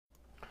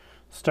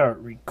Start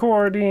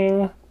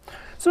recording.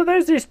 So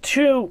there's these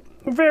two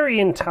very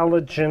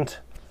intelligent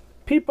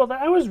people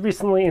that I was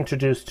recently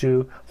introduced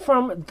to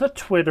from the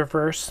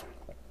Twitterverse.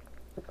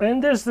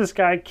 And there's this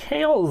guy,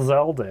 Kale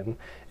Zeldin,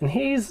 and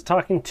he's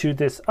talking to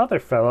this other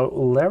fellow,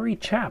 Larry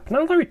Chapp.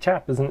 Now, Larry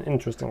Chapp is an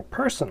interesting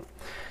person.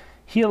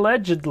 He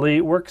allegedly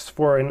works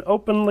for an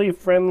openly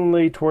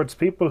friendly towards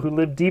people who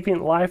live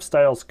deviant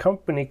lifestyles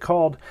company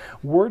called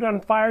Word on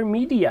Fire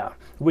Media,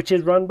 which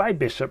is run by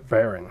Bishop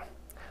Barron.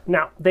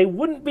 Now, they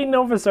wouldn't be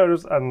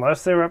Novosodos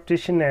unless they were up to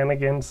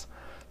shenanigans.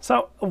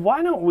 So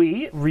why don't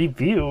we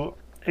review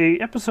a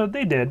episode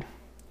they did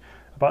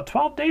about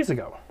 12 days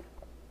ago,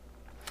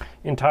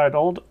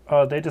 entitled,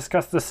 they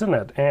discussed the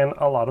Synod and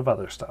a lot of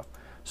other stuff.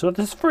 So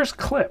this first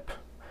clip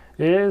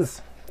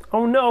is,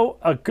 oh no,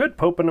 a good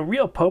pope and a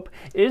real pope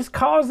is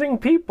causing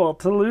people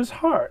to lose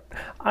heart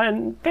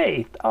and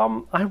faith.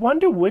 I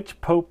wonder which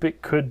pope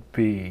it could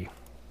be.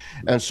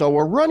 And so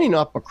we're running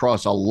up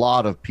across a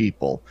lot of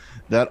people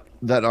that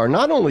are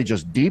not only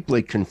just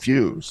deeply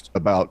confused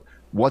about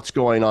what's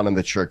going on in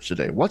the church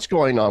today, what's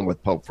going on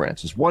with Pope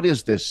Francis, what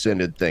is this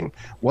synod thing,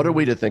 what are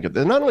we to think of?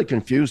 They're not only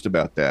confused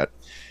about that,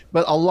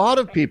 but a lot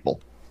of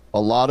people,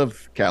 a lot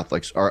of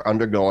Catholics are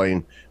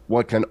undergoing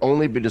what can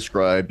only be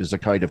described as a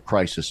kind of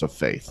crisis of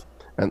faith.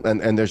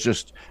 And there's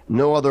just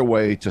no other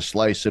way to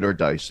slice it or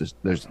dice it.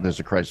 There's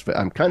a crisis.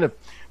 I'm kind of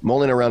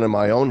mulling around in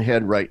my own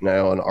head right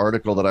now an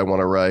article that I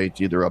want to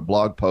write, either a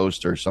blog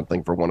post or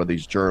something for one of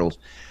these journals,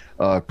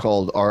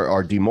 called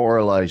Our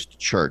Demoralized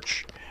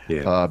Church.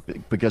 Yeah.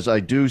 Because I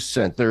do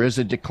sense there is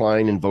a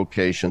decline in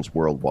vocations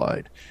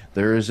worldwide.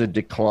 There is a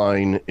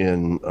decline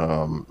in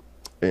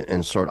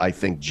sort of, I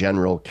think,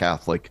 general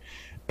Catholic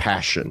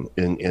passion,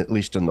 at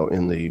least in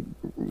the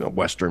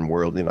Western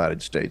world, the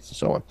United States, and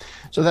so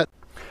on.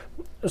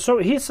 So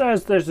he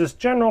says there's this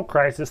general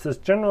crisis, this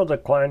general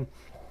decline,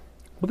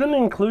 but then it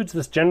includes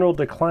this general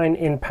decline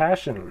in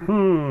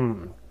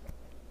passion.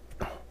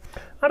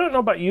 I don't know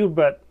about you,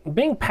 but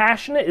being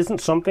passionate isn't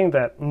something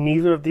that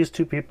neither of these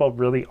two people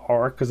really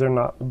are, because they're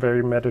not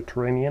very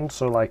Mediterranean.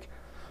 So, like,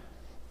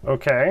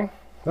 okay,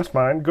 that's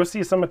fine. Go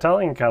see some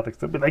Italian Catholics.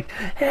 They'll be like,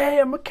 hey,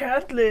 I'm a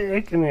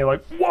Catholic. And you're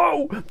like,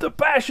 whoa, the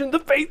passion, the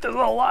faith is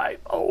alive.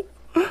 Oh.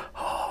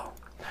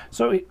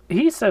 So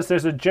he says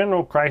there's a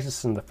general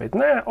crisis in the faith.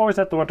 And I always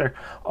have to wonder,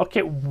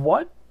 okay,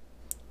 what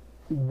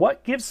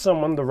gives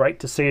someone the right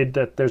to say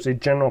that there's a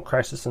general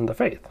crisis in the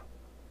faith?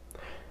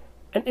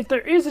 And if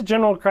there is a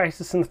general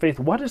crisis in the faith,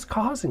 what is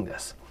causing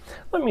this?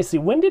 Let me see.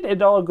 When did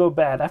it all go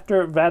bad?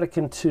 After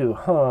Vatican II,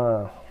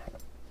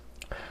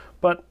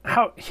 But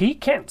how he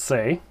can't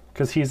say,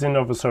 because he's a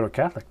Novosodo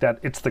Catholic, that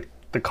it's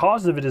the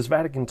cause of it is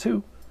Vatican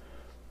II.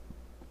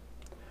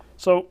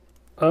 So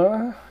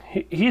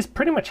he's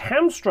pretty much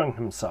hamstrung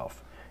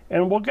himself.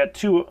 And we'll get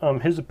to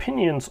his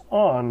opinions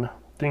on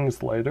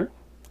things later.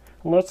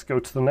 Let's go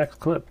to the next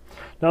clip.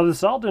 Now, the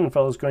Zeldin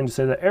fellow is going to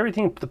say that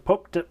everything the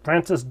Pope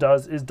Francis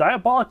does is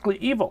diabolically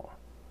evil.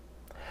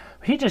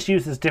 He just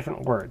uses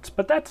different words,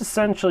 but that's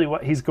essentially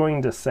what he's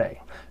going to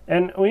say.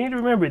 And we need to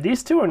remember,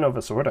 these two are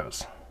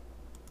Novosordos.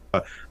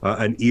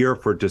 An ear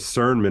for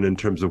discernment in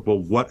terms of, well,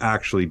 what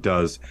actually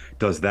does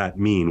that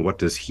mean? What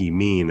does he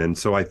mean? And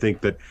so I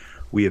think that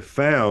we have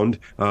found,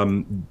 at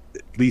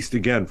least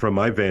again from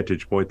my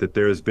vantage point, that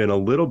there has been a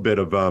little bit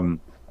of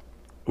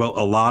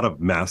a lot of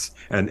mess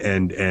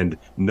and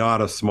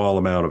not a small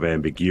amount of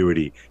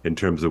ambiguity in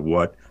terms of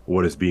what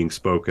is being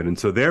spoken. And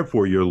so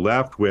therefore you're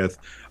left with,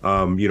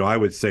 I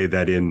would say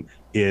that in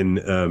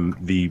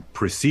the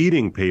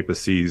preceding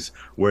papacies,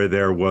 where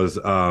there was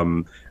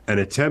an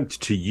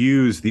attempt to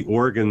use the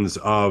organs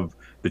of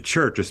the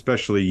church,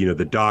 especially,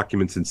 the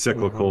documents,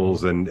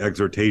 encyclicals, and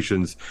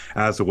exhortations,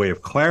 as a way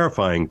of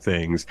clarifying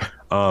things.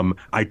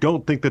 I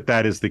don't think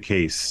that is the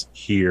case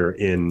here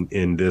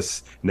in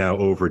this now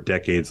over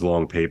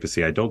decades-long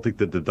papacy. I don't think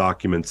that the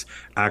documents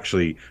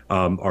actually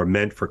are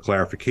meant for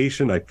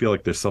clarification. I feel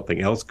like there's something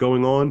else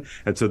going on.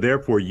 And so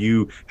therefore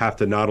you have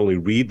to not only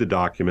read the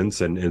documents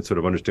and sort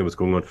of understand what's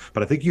going on,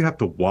 but I think you have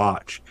to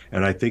watch.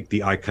 And I think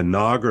the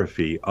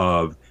iconography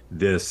of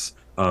this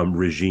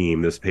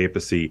regime, this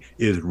papacy,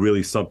 is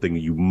really something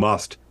you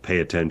must pay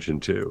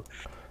attention to.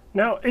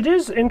 Now, it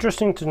is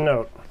interesting to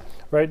note,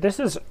 right? This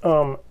is,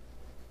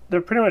 they're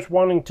pretty much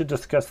wanting to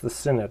discuss the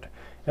Synod.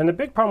 And the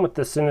big problem with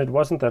the Synod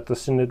wasn't that the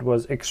Synod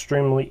was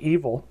extremely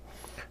evil.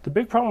 The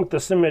big problem with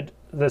the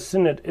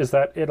Synod is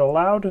that it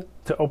allowed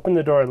to open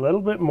the door a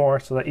little bit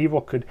more so that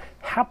evil could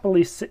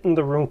happily sit in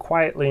the room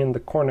quietly in the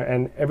corner.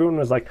 And everyone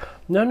was like,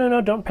 no,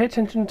 don't pay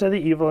attention to the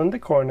evil in the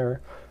corner.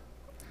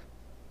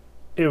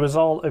 It was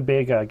all a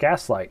big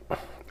gaslight,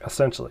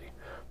 essentially.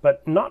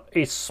 But not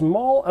a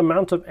small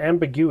amount of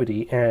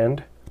ambiguity,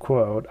 and,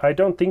 quote, I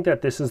don't think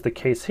that this is the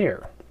case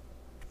here.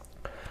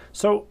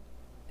 So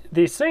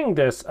they're saying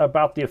this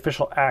about the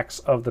official acts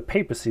of the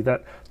papacy,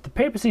 that the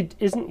papacy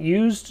isn't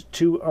used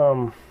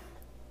to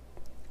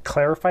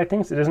clarify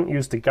things, it isn't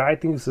used to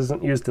guide things, it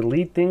isn't used to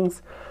lead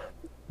things.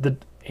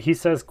 He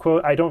says,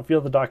 quote, I don't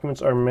feel the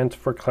documents are meant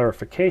for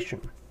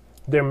clarification.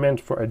 They're meant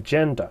for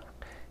agenda.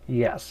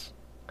 Yes.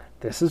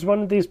 this is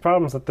one of these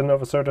problems that the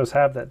Novosordos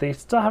have that they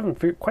still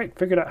haven't quite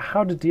figured out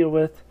how to deal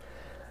with.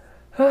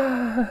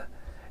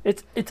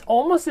 It's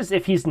almost as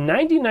if he's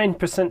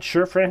 99%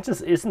 sure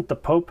Francis isn't the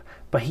Pope,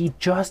 but he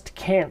just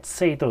can't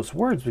say those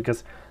words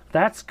because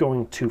that's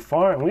going too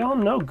far. And we all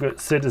know, good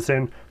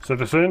citizen,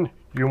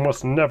 you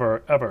must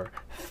never, ever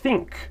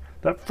think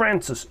that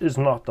Francis is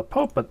not the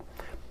Pope. But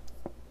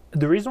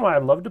the reason why I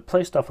love to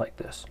play stuff like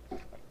this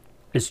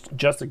is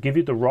just to give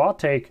you the raw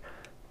take.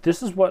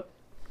 This is what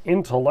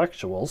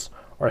intellectuals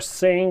are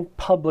saying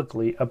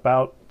publicly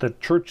about the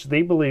church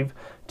they believe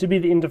to be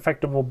the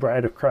indefectible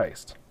bride of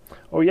Christ.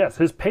 Oh yes,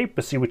 his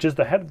papacy, which is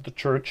the head of the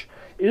church,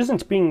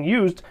 isn't being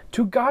used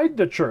to guide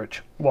the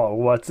church. Well,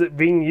 what's it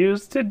being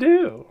used to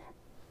do?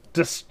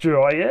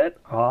 Destroy it?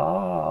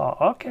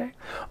 Ah, okay.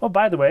 Oh,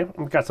 by the way,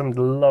 we've got some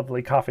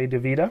lovely coffee de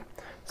Vita.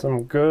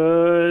 Some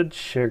good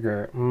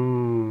sugar.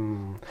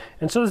 And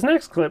so this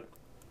next clip,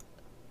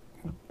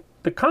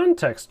 the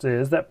context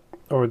is that,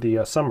 or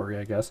the summary,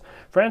 I guess,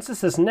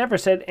 Francis has never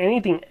said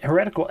anything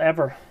heretical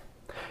ever.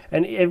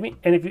 And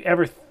if you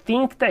ever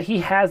think that he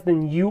has,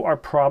 then you are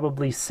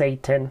probably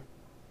Satan.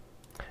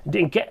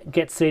 Get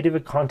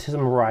Sadevacantism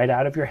right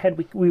out of your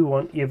head. We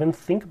won't even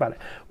think about it.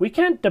 We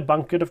can't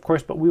debunk it, of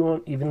course, but we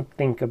won't even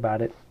think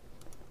about it.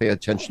 Pay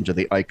attention to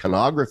the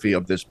iconography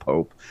of this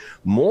Pope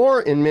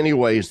more in many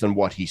ways than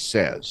what he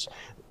says.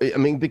 I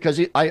mean, because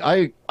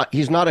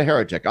he's not a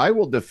heretic. I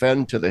will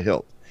defend to the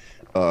hilt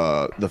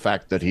the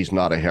fact that he's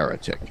not a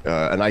heretic.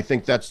 And I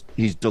think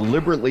he's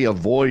deliberately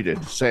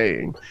avoided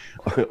saying,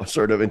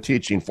 sort of in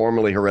teaching,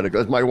 formerly heretical.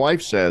 As my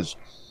wife says,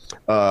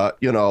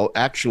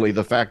 actually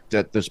the fact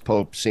that this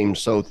Pope seems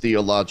so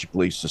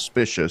theologically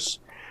suspicious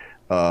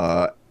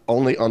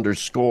only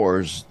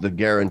underscores the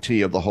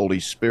guarantee of the Holy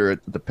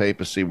Spirit that the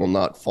papacy will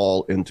not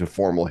fall into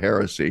formal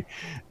heresy.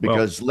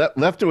 Because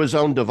left to his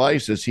own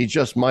devices, he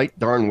just might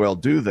darn well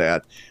do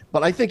that.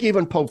 But I think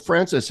even Pope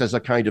Francis has a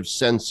kind of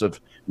sense of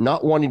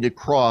not wanting to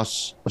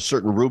cross a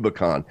certain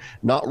Rubicon,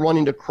 not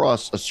wanting to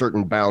cross a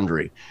certain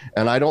boundary.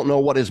 And I don't know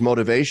what his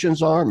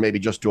motivations are, maybe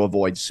just to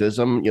avoid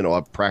schism,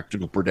 a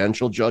practical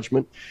prudential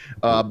judgment.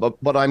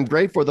 But I'm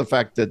grateful for the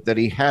fact that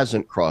he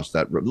hasn't crossed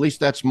that. At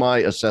least that's my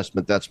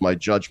assessment. That's my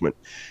judgment.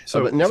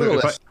 But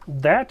nevertheless,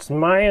 that's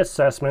my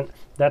assessment.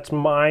 That's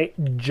my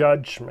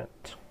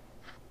judgment.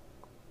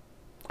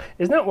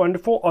 Isn't that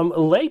wonderful?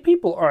 Lay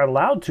people are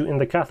allowed to, in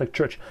the Catholic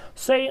Church,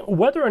 say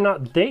whether or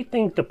not they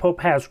think the Pope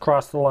has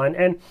crossed the line,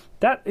 and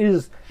that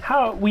is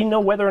how we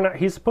know whether or not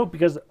he's the Pope,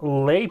 because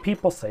lay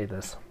people say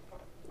this.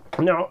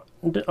 Now,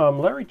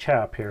 Larry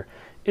Chapp here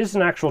is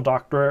an actual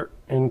doctorate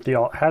in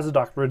has a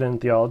doctorate in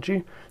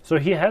theology, so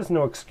he has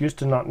no excuse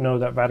to not know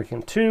that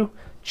Vatican II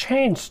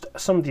changed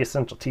some of the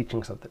essential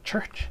teachings of the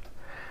Church.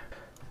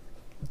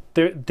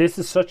 This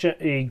is such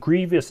a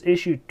grievous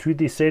issue to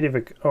these to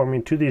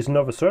these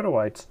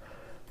Novosordoites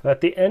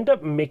that they end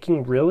up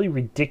making really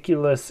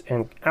ridiculous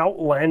and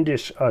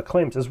outlandish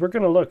claims. As we're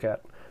going to look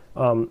at,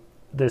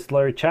 this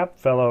Larry Chapp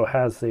fellow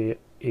has a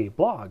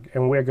blog,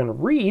 and we're going to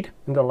read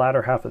in the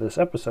latter half of this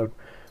episode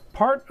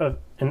part of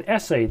an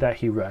essay that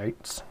he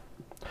writes.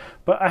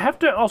 But I have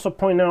to also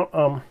point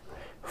out,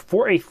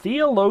 for a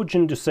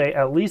theologian to say,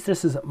 at least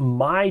this is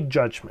my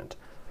judgment.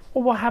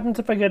 Well, what happens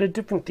if I get a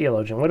different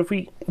theologian? What if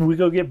we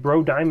go get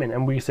Bro Diamond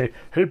and we say,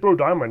 hey, Bro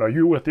Diamond, are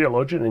you a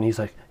theologian? And he's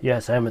like,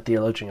 yes, I am a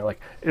theologian. You're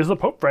like, is the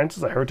Pope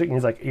Francis a heretic? And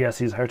he's like, yes,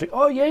 he's a heretic.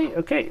 Oh, yay,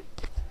 okay.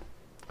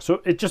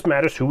 So it just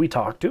matters who we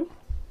talk to.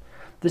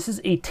 This is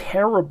a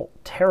terrible,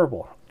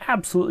 terrible,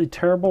 absolutely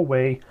terrible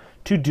way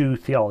to do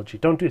theology.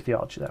 Don't do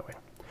theology that way.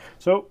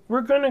 So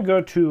we're going to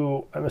go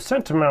to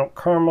Ascent to Mount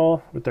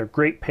Carmel with their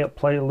great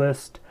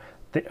playlist,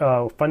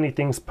 Funny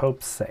Things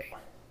Popes Say.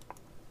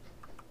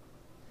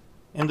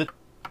 In the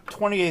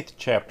 28th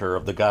chapter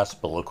of the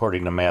Gospel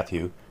according to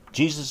Matthew,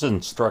 Jesus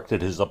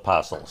instructed his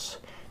apostles,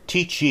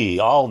 "Teach ye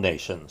all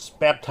nations,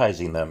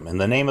 baptizing them in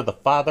the name of the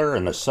Father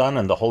and the Son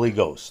and the Holy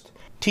Ghost,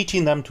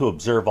 teaching them to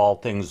observe all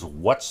things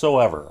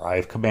whatsoever I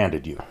have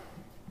commanded you."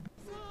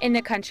 In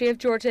the country of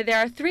Georgia, there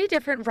are 3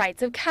 different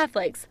rites of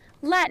Catholics: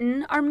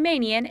 Latin,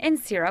 Armenian, and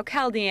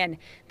Syro-Chaldean.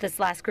 This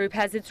last group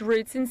has its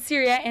roots in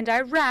Syria and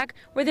Iraq,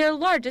 where their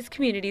largest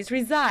communities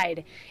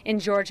reside. In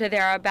Georgia,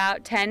 there are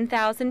about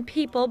 10,000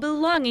 people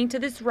belonging to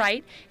this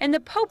rite, and the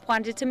Pope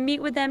wanted to meet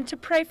with them to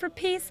pray for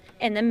peace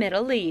in the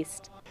Middle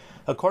East.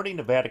 According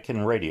to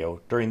Vatican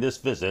Radio, during this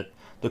visit,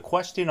 the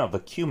question of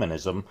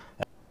ecumenism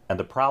and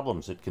the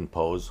problems it can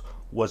pose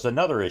was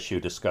another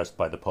issue discussed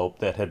by the Pope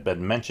that had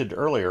been mentioned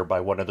earlier by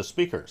one of the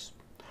speakers.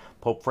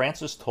 Pope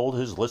Francis told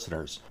his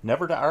listeners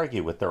never to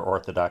argue with their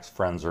Orthodox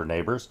friends or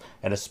neighbors,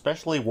 and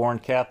especially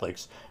warned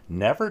Catholics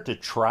never to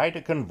try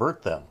to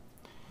convert them.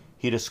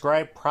 He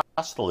described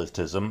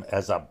proselytism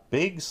as a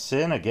big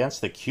sin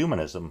against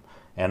ecumenism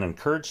and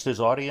encouraged his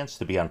audience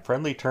to be on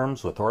friendly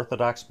terms with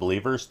Orthodox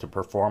believers, to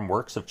perform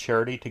works of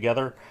charity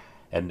together,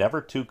 and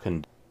never to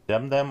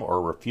condemn them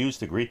or refuse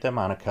to greet them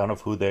on account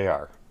of who they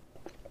are.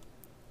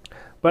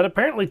 But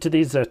apparently to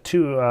these our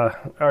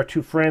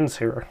two friends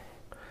here,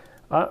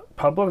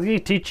 Publicly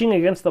teaching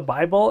against the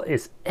Bible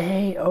is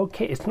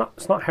a-okay. It's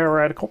not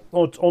heretical.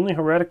 Well, it's only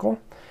heretical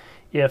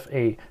if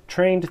a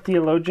trained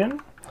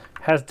theologian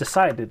has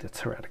decided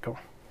it's heretical.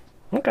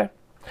 Okay.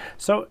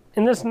 So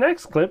in this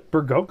next clip,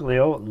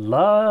 Bergoglio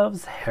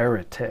loves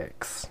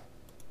heretics.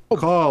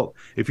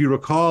 If you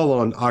recall,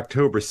 on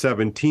October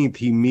 17th,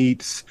 he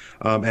meets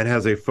and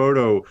has a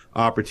photo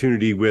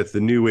opportunity with the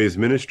New Ways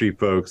Ministry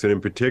folks, and in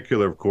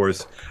particular, of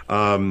course,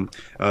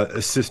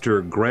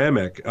 Sister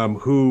Gramick,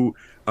 who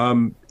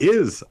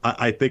is,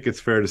 I think it's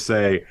fair to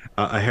say,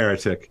 a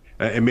heretic.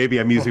 And maybe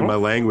I'm using my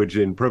language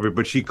inappropriate,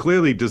 but she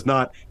clearly does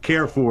not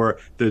care for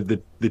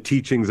the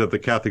teachings of the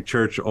Catholic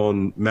Church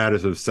on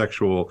matters of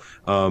sexual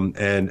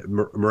and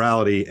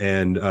morality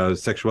and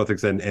sexual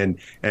ethics and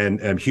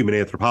human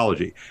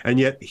anthropology. And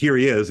yet here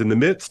he is in the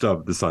midst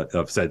of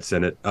said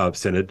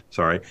synod,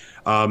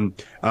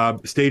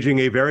 staging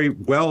a very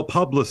well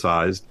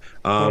publicized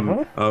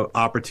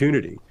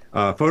opportunity.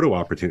 Photo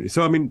opportunity.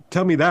 So, I mean,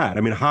 tell me that.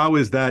 I mean, how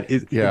is that?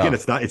 Again,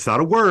 it's not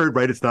a word,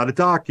 right? It's not a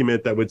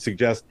document that would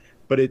suggest,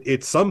 but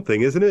it's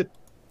something, isn't it?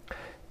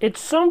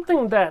 It's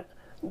something that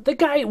the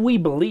guy we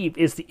believe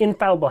is the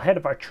infallible head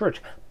of our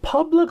church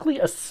publicly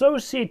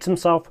associates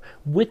himself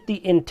with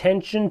the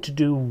intention to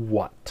do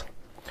what?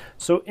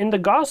 So in the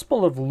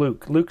Gospel of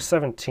Luke, Luke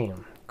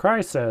 17,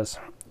 Christ says,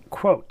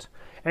 quote,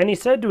 "And he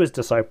said to his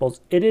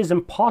disciples, 'It is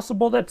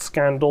impossible that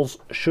scandals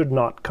should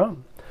not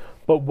come.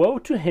 But woe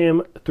to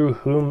him through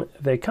whom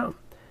they come.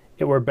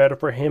 It were better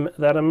for him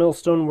that a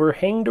millstone were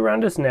hanged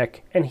around his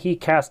neck, and he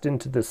cast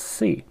into the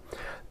sea,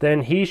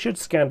 than he should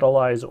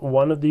scandalize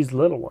one of these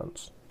little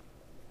ones.'"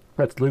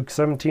 That's Luke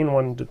 17,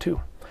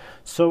 1-2.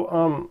 So,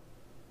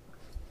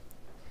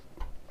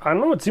 I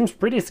don't know, it seems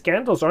pretty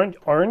scandalous.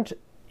 Aren't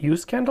you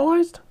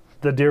scandalized,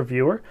 the dear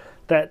viewer,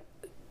 that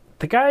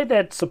the guy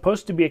that's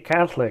supposed to be a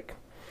Catholic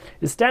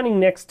is standing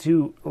next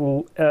to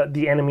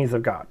the enemies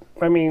of God?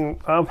 I mean,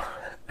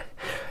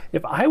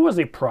 if I was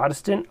a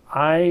Protestant,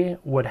 I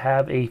would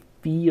have a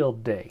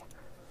field day.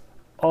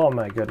 Oh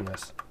my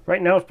goodness.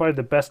 Right now is probably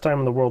the best time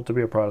in the world to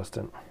be a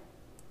Protestant.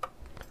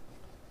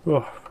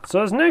 Ugh.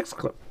 So this next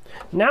clip.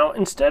 Now,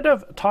 instead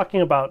of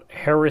talking about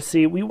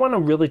heresy, we want to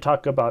really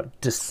talk about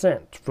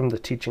dissent from the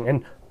teaching.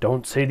 And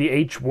don't say the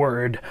H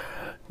word.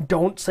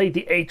 Don't say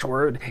the H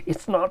word.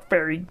 It's not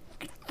very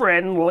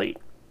friendly.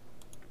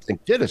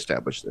 Think did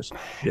establish this,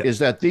 is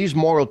that these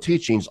moral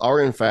teachings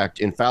are in fact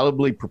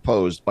infallibly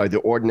proposed by the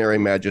ordinary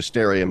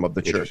magisterium of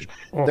the church.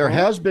 There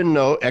has been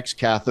no ex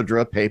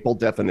cathedra papal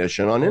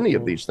definition on any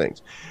of these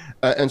things.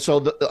 And so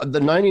the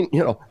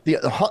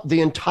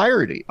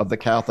entirety of the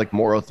Catholic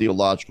moral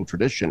theological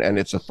tradition and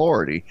its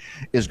authority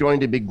is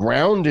going to be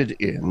grounded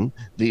in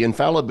the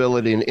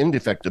infallibility and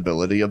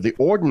indefectibility of the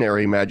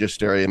ordinary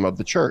magisterium of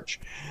the church.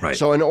 Right.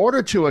 So in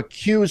order to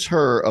accuse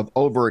her of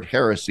overt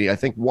heresy, I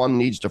think one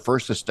needs to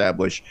first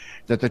establish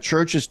that the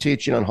church's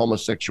teaching on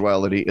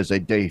homosexuality is a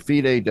de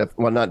fide,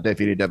 not de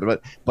fide,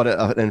 but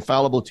an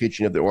infallible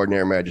teaching of the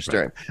ordinary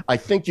magisterium. Right. I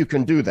think you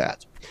can do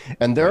that.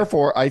 And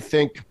therefore, I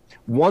think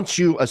once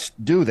you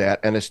do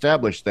that and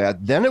establish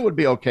that, then it would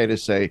be okay to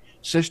say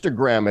Sister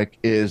Gramick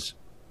is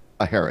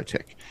a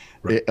heretic.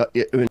 Right.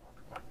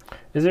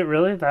 Is it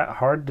really that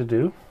hard to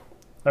do?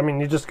 I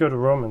mean, you just go to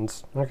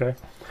Romans. Okay.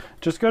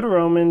 Just go to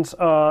Romans.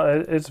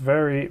 It's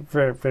very,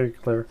 very, very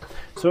clear.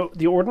 So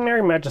the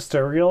ordinary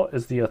magisterial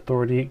is the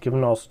authority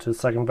given also to the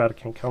Second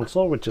Vatican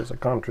Council, which is a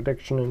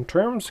contradiction in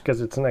terms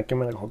because it's an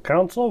ecumenical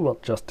council. We'll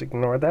just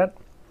ignore that.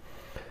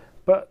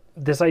 But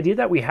this idea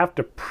that we have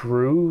to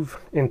prove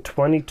in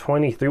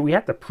 2023, we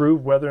have to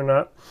prove whether or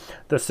not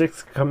the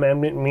Sixth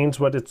Commandment means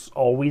what it's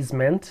always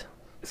meant.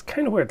 It's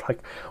kind of weird.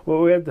 Like,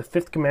 well, we have the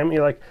Fifth Commandment.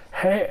 You're like,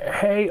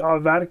 hey,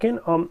 Vatican,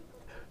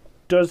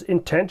 does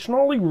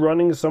intentionally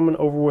running someone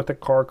over with a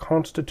car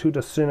constitute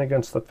a sin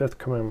against the Fifth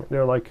Commandment?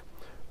 They're like,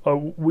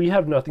 we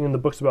have nothing in the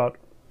books about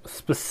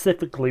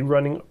specifically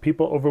running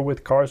people over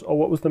with cars. Oh,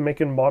 what was the make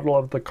and model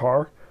of the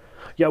car?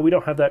 Yeah, we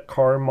don't have that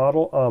car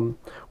model.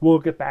 We'll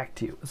get back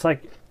to you. It's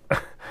like,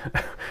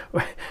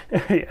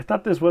 I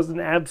thought this was an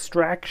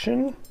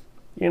abstraction,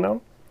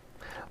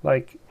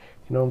 Like,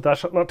 thou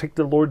shalt not take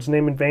the Lord's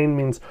name in vain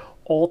means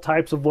all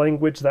types of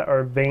language that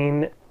are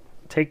vain,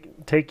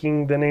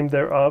 taking the name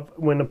thereof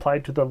when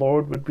applied to the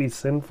Lord would be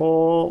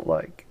sinful.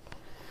 Like,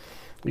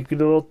 you could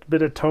do a little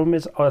bit of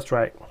Thomism. Oh, that's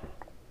right.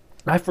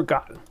 I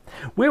forgot.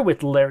 We're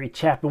with Larry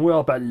Chapp, and we're all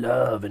about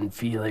love and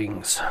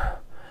feelings.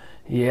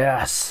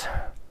 Yes.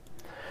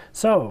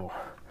 So,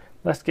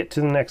 let's get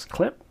to the next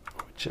clip,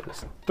 which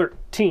is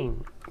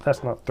 13.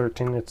 That's not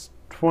 13, it's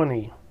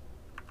 20.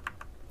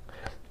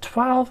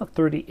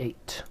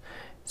 12:38.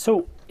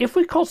 So, if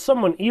we call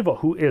someone evil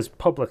who is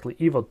publicly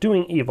evil,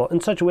 doing evil, in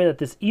such a way that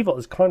this evil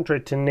is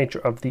contrary to the nature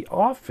of the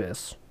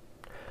office,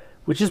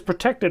 which is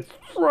protected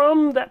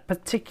from that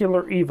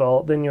particular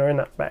evil, then you're in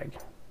that bag.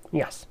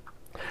 Yes.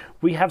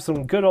 We have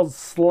some good old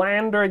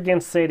slander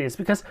against Sadius,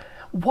 because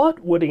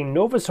what would a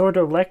Novus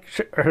Ordo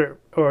lecture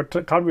or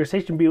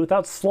conversation be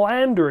without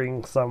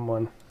slandering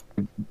someone?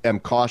 am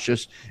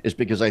cautious is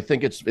because I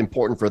think it's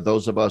important for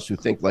those of us who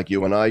think like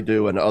you and I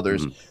do and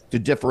others to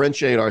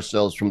differentiate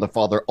ourselves from the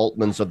Father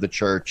Altmans of the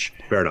church.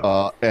 Fair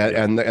enough.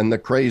 And the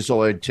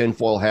crazoid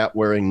tinfoil hat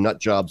wearing nut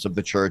jobs of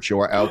the church who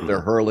are out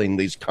there hurling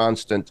these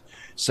constant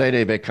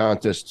sede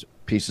vacantist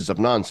pieces of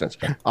nonsense.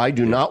 I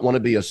do not want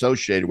to be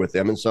associated with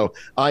them. And so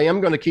I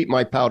am going to keep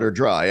my powder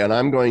dry, and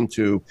I'm going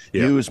to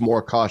use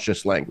more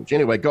cautious language.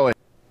 Anyway, go ahead.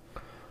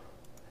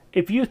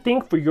 If you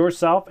think for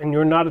yourself and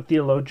you're not a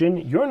theologian,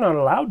 you're not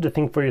allowed to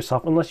think for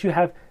yourself unless you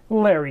have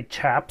Larry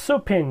Chapp's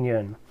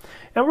opinion.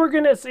 And we're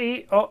going to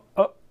see...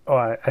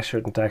 I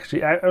shouldn't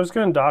actually. I was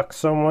going to dox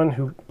someone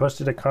who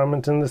posted a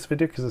comment in this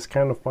video because it's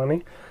kind of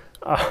funny.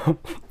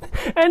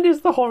 And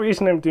is the whole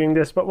reason I'm doing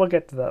this, but we'll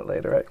get to that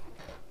later, right?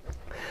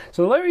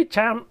 So Larry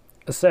Chapp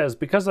says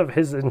because of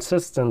his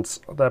insistence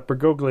that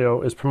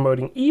Bergoglio is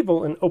promoting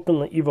evil and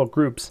openly evil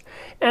groups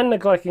and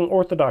neglecting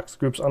Orthodox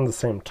groups on the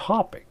same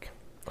topic.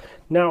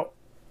 Now,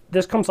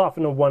 this comes off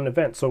in a one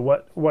event. So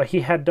what he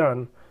had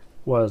done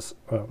was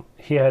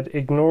he had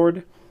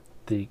ignored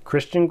the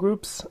Christian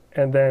groups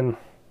and then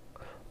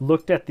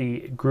looked at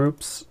the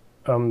groups.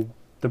 For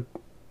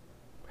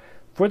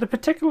the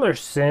particular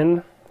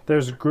sin,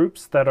 there's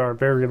groups that are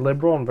very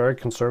liberal and very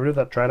conservative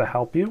that try to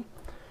help you.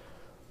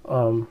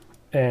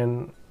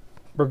 And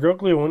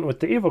Bergoglio went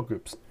with the evil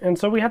groups. And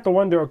so we have to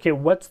wonder, okay,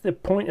 what's the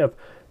point of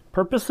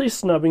purposely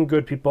snubbing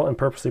good people and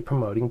purposely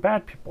promoting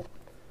bad people?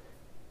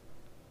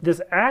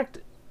 This act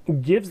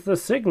gives the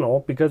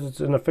signal, because it's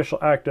an official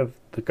act of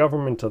the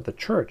government of the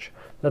church,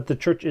 that the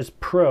church is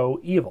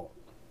pro-evil.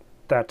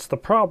 That's the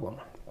problem.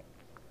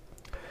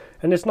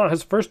 And it's not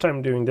his first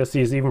time doing this.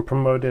 He's even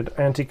promoted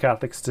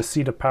anti-Catholics to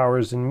seat of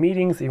powers in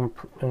meetings, even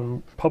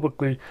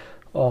publicly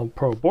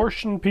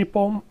pro-abortion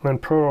people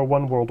and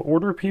pro-one world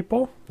order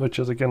people, which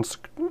is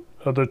against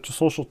the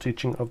social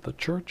teaching of the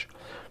church.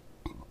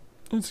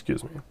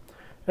 Excuse me.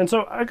 And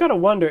so I gotta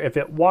wonder if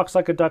it walks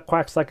like a duck,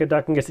 quacks like a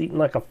duck, and gets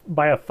eaten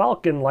by a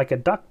falcon like a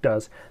duck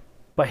does.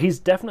 But he's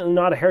definitely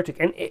not a heretic.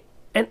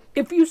 And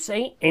if you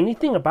say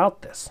anything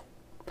about this,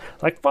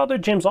 like Father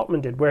James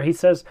Altman did, where he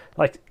says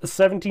like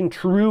 17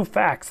 true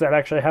facts that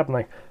actually happen,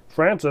 like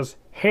Francis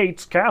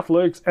hates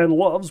Catholics and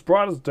loves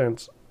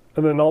Protestants.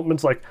 And then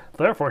Altman's like,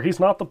 therefore he's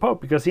not the Pope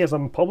because he has a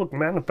public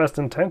manifest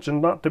intention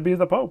not to be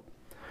the Pope.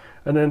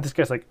 And then this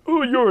guy's like,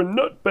 oh, you're a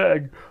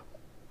nutbag.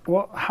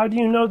 Well, how do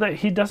you know that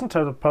he doesn't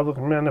have a public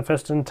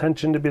manifest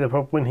intention to be the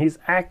Pope when he's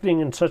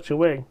acting in such a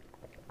way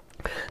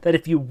that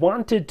if you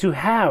wanted to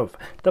have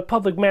the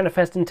public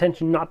manifest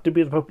intention not to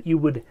be the Pope, you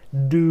would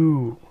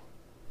do?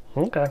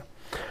 Okay.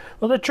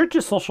 Well, the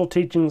Church's social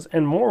teachings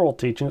and moral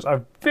teachings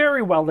are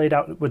very well laid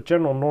out with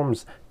general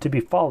norms to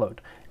be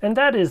followed. And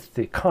that is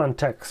the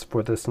context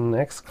for this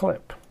next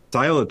clip.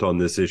 Silent on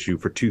this issue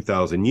for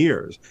 2,000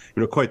 years.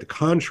 Quite the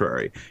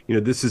contrary.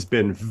 This has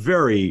been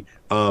very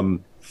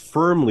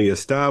firmly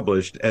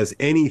established as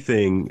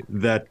anything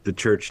that the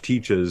church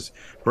teaches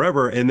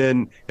forever, and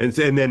then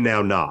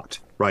now not,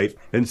 right?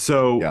 And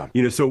so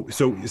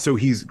so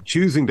he's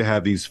choosing to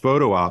have these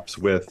photo ops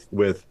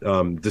with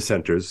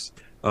dissenters.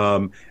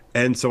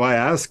 And so I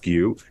ask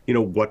you,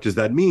 what does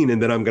that mean?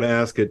 And then I'm going to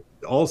ask it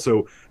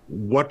also,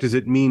 what does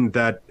it mean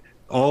that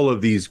all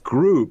of these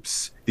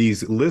groups,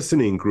 these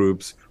listening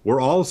groups, were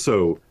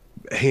also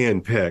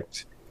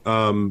handpicked?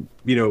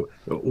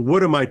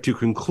 What am I to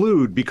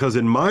conclude? Because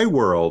in my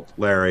world,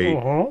 Larry,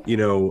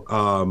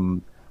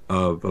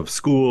 of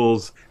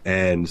schools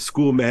and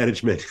school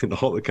management and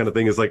all that kind of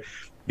thing is like,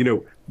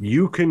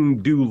 you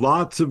can do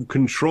lots of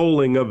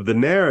controlling of the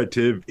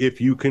narrative if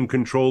you can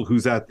control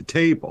who's at the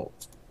table.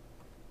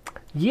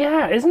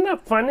 Yeah, isn't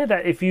that funny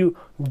that if you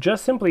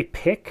just simply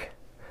pick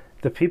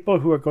the people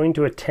who are going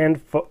to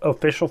attend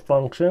official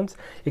functions,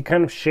 it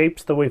kind of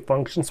shapes the way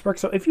functions work.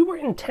 So if you were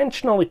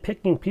intentionally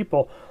picking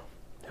people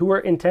who were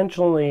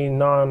intentionally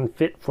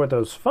non-fit for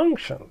those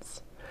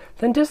functions,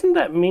 then doesn't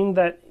that mean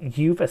that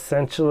you've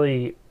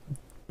essentially,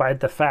 by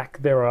the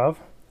fact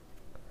thereof,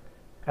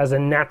 as a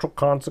natural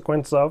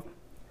consequence of,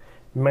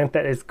 meant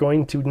that it's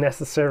going to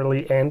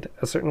necessarily end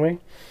a certain way?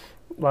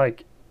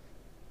 Like,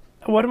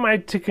 what am I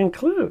to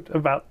conclude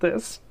about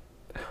this?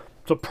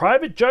 So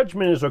private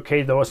judgment is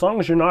okay, though, as long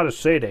as you're not a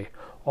sede.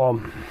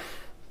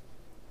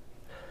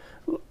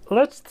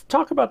 Let's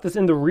talk about this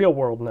in the real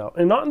world now,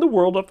 and not in the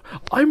world of,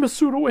 I'm a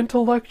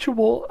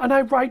pseudo-intellectual, and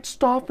I write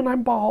stuff, and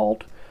I'm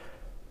bald.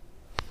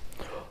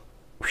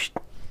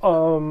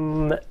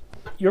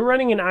 You're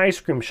running an ice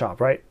cream shop,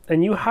 right?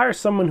 And you hire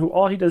someone who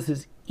all he does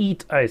is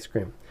eat ice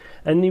cream.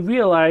 And you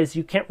realize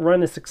you can't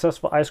run a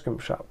successful ice cream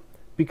shop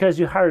because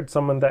you hired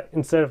someone that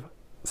instead of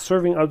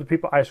serving other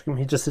people ice cream,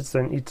 he just sits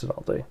there and eats it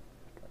all day.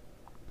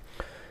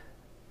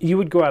 You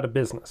would go out of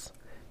business.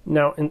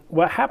 Now,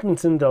 what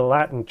happens in the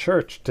Latin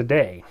church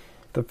today,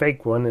 the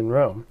fake one in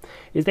Rome,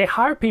 is they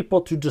hire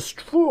people to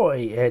destroy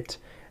it,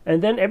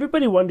 and then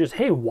everybody wonders,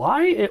 hey,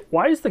 why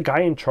is the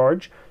guy in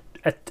charge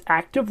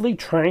actively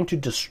trying to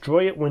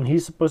destroy it when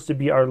he's supposed to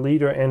be our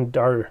leader and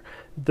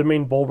the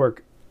main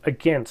bulwark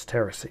against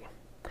heresy?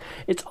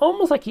 It's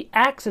almost like he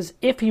acts as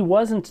if he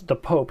wasn't the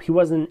Pope. He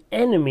was an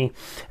enemy,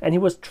 and he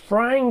was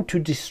trying to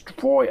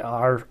destroy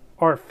our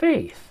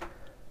faith.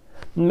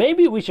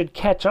 Maybe we should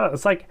catch on.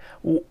 It's like,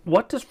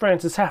 what does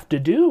Francis have to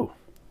do?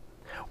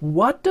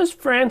 What does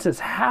Francis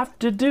have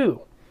to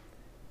do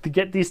to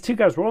get these two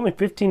guys? We're only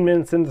 15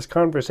 minutes in this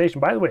conversation.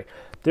 By the way,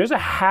 there's a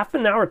half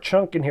an hour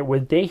chunk in here where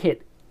they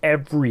hit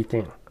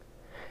everything.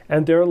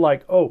 And they're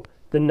like, oh,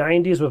 the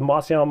 90s with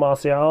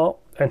Martial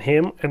and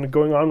him, and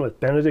going on with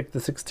Benedict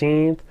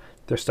XVI.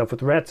 There's stuff with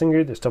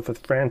Ratzinger, there's stuff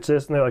with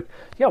Francis, and they're like,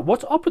 yeah,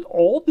 what's up with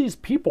all these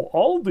people?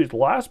 All of these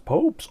last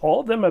popes,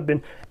 all of them have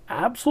been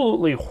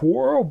absolutely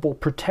horrible,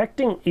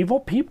 protecting evil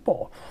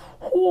people.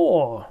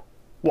 Oh,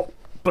 well,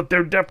 but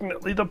they're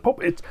definitely the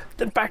Pope.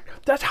 In fact,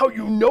 that's how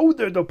you know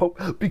they're the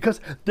Pope, because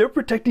they're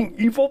protecting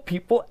evil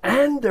people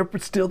and they're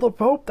still the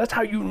Pope. That's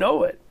how you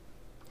know it.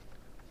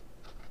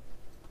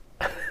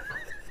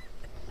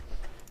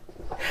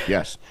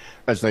 Yes,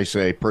 as they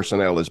say,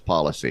 personnel is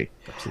policy.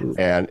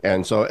 Absolutely.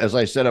 And so, as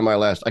I said in my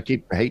last, I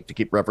hate to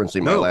keep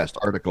referencing my last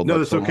article. No,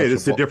 that's okay.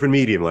 This is a different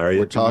medium, Larry.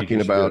 We're talking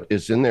about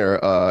is in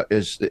there.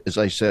 As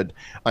I said,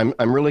 I'm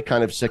really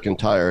kind of sick and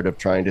tired of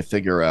trying to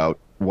figure out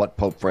what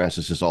Pope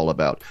Francis is all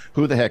about.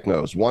 Who the heck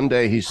knows? One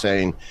day he's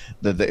saying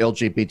that the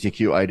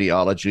LGBTQ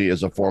ideology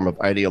is a form of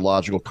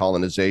ideological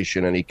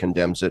colonization and he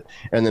condemns it.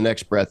 And the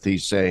next breath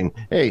he's saying,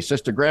 hey,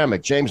 Sister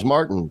Gramick, James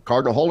Martin,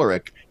 Cardinal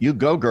Hollerich, you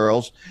go,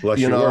 girls. Bless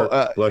your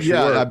work. Bless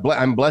your work.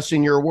 I'm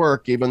blessing your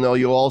work, even though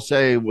you all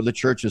say the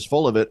church is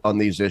full of it on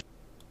these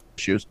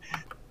issues.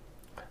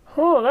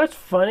 Oh, that's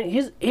funny.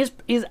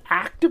 He's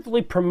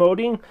actively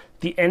promoting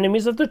the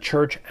enemies of the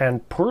church,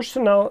 and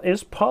personnel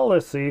is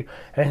policy,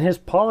 and his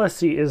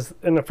policy is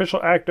an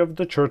official act of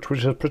the church,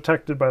 which is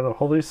protected by the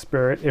Holy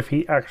Spirit if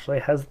he actually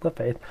has the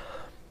faith.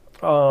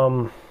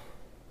 By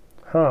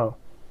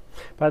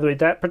the way,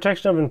 that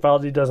protection of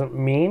infallibility doesn't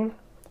mean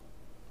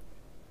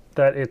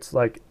that it's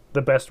like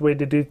the best way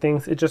to do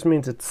things. It just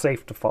means it's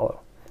safe to follow.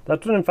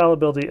 That's what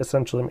infallibility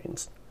essentially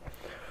means.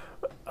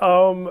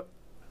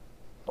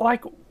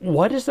 Like,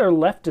 what is there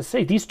left to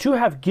say? These two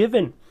have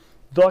given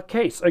the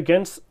case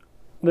against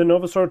the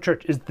Novus Ordo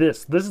Church.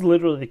 This is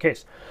literally the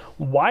case.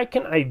 Why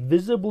can I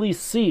visibly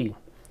see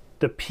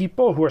the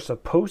people who are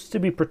supposed to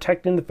be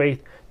protecting the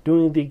faith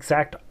doing the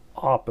exact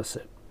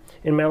opposite?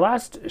 In my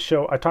last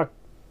show,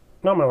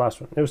 not my last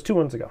one, it was 2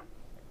 months ago.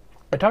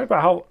 I talked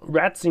about how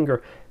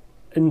Ratzinger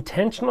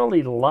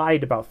intentionally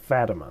lied about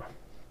Fatima.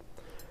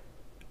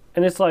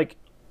 And it's like,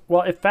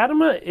 well, if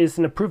Fatima is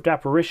an approved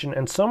apparition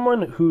and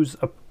someone who's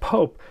a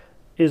pope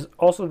is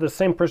also the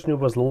same person who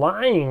was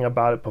lying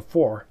about it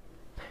before,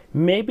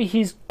 maybe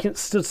he's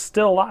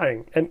still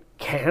lying. And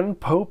can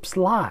popes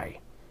lie?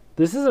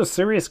 This is a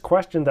serious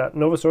question that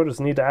Novus Orders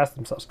need to ask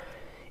themselves.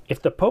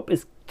 If the pope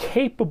is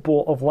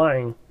capable of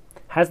lying,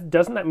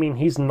 doesn't that mean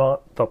he's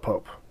not the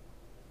pope?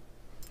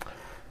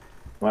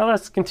 Well,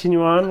 let's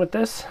continue on with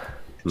this.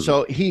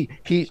 So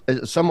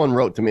someone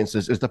wrote to me and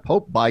says, is the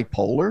Pope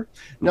bipolar?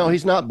 No,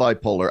 he's not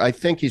bipolar. I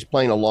think he's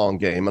playing a long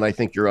game, and I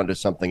think you're onto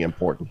something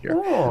important here.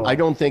 Oh. I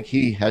don't think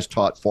he has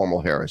taught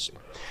formal heresy,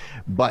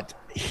 but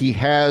he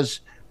has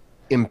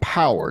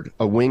empowered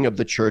a wing of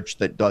the church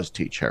that does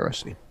teach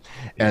heresy.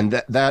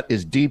 And that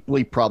is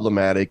deeply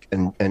problematic.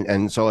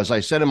 And so, as I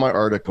said in my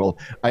article,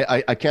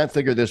 I can't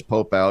figure this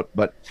Pope out,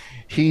 but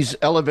he's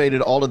elevated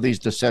all of these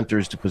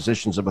dissenters to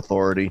positions of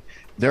authority.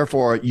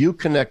 Therefore, you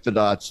connect the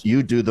dots,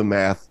 you do the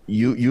math.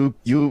 You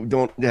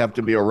don't have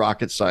to be a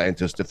rocket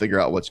scientist to figure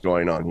out what's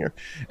going on here.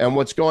 And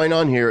what's going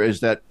on here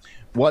is that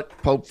what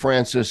Pope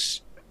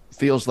Francis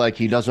feels like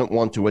he doesn't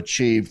want to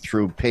achieve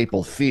through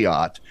papal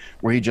fiat,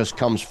 where he just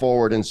comes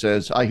forward and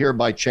says, I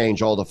hereby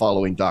change all the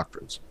following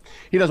doctrines.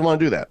 He doesn't want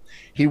to do that.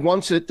 He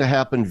wants it to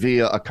happen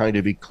via a kind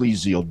of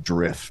ecclesial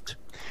drift.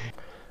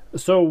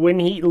 So when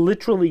he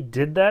literally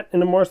did that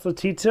in Amoris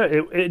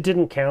Laetitia, it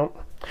didn't count.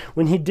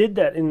 When he did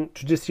that in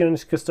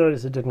Traditionis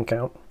Custodes, it didn't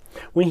count.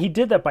 When he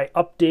did that by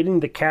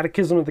updating the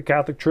Catechism of the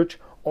Catholic Church,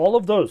 all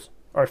of those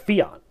are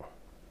fiat.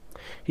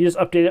 He just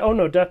updated, oh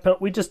no, death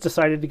penalty. We just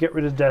decided to get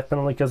rid of death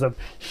penalty because of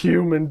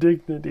human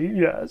dignity.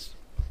 Yes.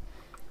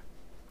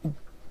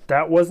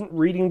 That wasn't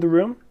reading the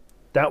room.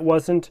 That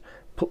wasn't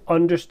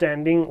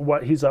understanding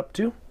what he's up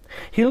to.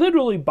 He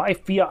literally, by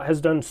fiat,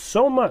 has done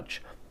so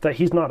much that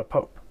he's not a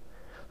pope.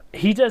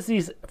 He does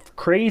these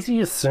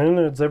crazy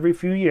synods every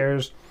few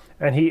years,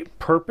 and he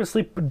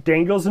purposely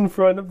dangles in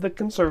front of the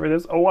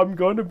conservatives. Oh, I'm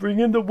going to bring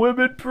in the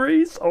women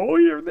priests. Oh,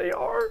 here they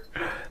are.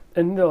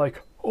 And they're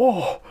like,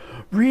 oh,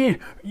 read,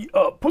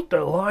 put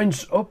the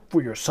lines up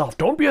for yourself.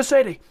 Don't be a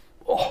sadie.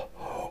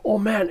 Oh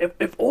man,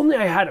 if only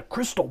I had a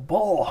crystal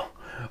ball.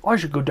 I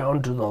should go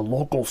down to the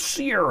local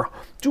seer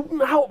to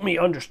help me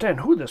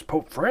understand who this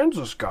Pope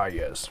Francis guy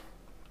is.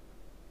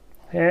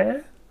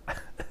 Eh?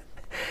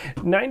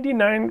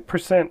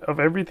 99% of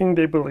everything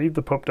they believe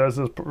the Pope does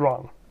is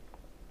wrong.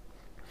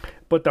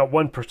 But that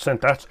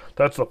 1%,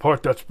 that's the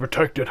part that's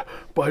protected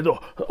by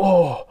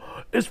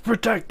it's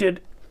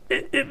protected.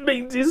 It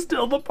means he's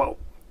still the Pope.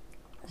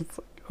 It's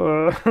like,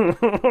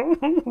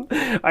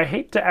 I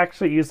hate to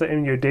actually use it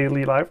in your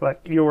daily life.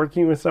 Like, you're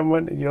working with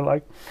someone and you're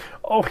like,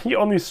 oh, he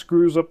only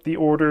screws up the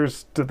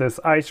orders to this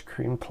ice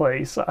cream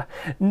place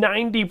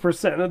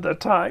 90% of the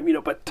time,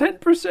 but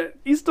 10%,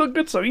 he's still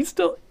good, so he's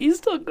still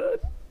good.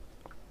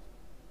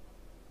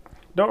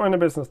 Don't run a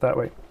business that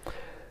way.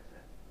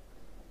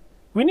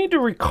 We need to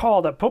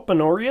recall that Pope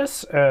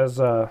Honorius, as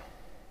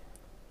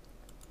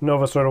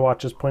Nova Sorta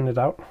Watch has pointed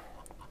out,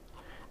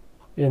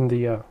 in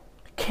the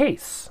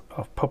case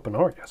of Pope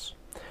Honorius,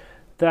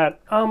 that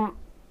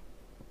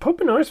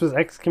Pope Honorius was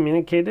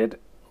excommunicated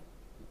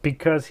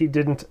because he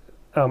didn't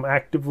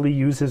actively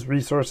use his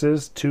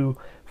resources to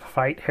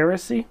fight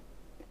heresy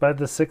by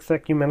the Sixth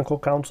Ecumenical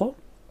Council.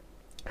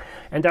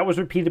 And that was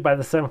repeated by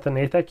the Seventh and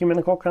Eighth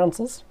Ecumenical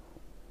Councils,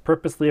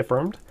 purposely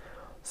affirmed.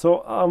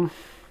 So,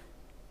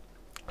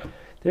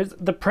 there's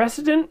the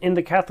precedent in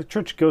the Catholic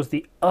Church goes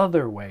the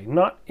other way,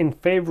 not in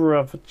favor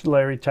of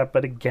Larry Chapp,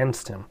 but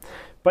against him.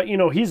 But,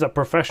 he's a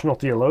professional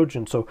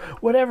theologian, so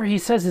whatever he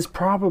says is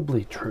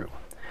probably true.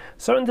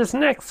 So in this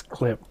next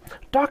clip,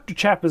 Dr.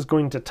 Chapp is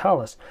going to tell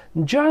us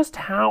just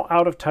how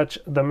out of touch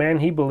the man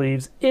he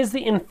believes is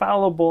the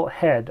infallible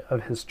head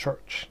of his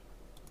church.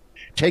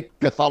 Take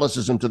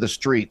Catholicism to the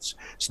streets.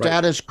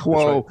 Status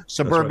quo,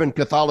 suburban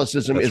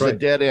Catholicism is a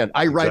dead end.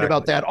 I write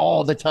about that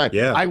all the time.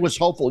 Yeah. I was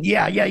hopeful.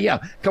 Yeah.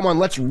 Come on,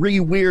 let's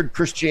re-weird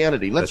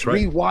Christianity. Let's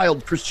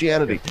re-wild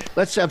Christianity.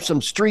 Let's have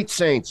some street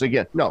saints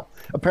again. No.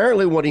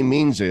 Apparently what he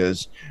means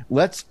is,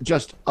 let's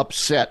just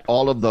upset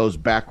all of those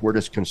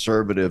backwardist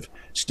conservative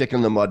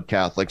stick-in-the-mud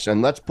Catholics,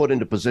 and let's put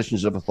into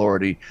positions of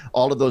authority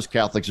all of those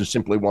Catholics who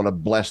simply want to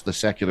bless the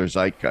secular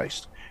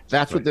zeitgeist.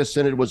 That's what this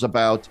synod was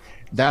about.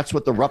 That's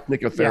what the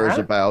Rupnik affair is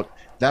about.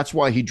 That's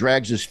why he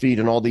drags his feet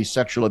in all these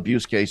sexual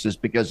abuse cases,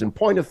 because in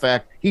point of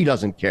fact, he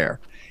doesn't care.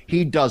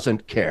 He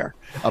doesn't care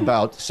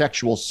about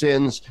sexual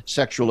sins,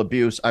 sexual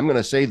abuse. I'm going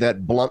to say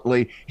that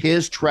bluntly.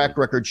 His track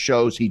record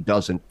shows he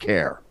doesn't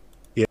care.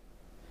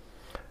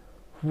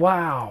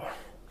 Wow.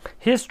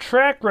 His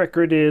track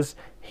record is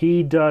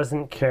he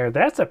doesn't care.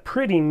 That's a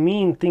pretty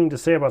mean thing to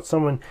say about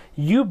someone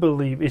you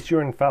believe is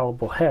your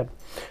infallible head.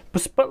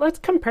 But let's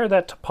compare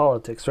that to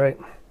politics, right?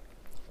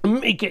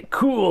 Make it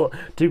cool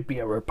to be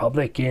a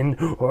Republican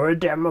or a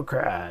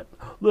Democrat.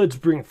 Let's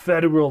bring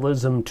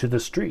federalism to the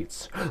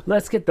streets.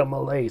 Let's get the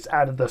Malays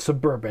out of the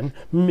suburban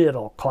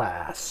middle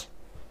class.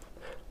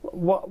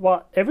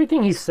 What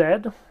everything he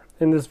said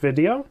in this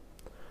video,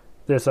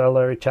 this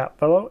Larry Chapp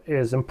fellow,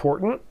 is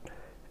important.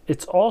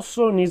 It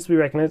also needs to be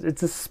recognized.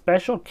 It's a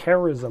special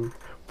charism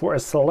for a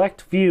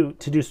select few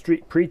to do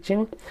street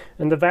preaching,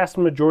 and the vast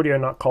majority are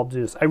not called to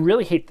do this. I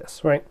really hate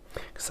this, right?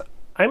 Because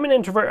I'm an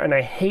introvert, and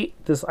I hate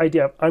this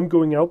idea of I'm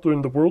going out there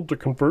in the world to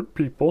convert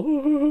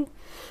people.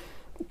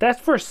 That's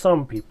for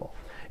some people.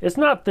 It's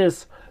not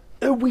this,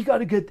 oh, we got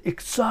to get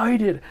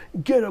excited,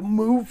 get a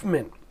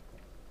movement.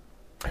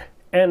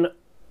 And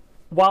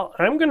while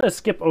I'm going to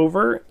skip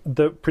over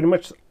the pretty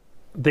much,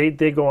 they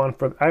go on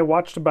for, I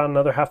watched about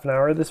another half an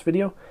hour of this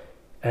video,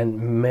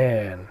 and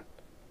man,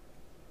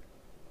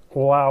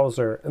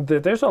 wowzer,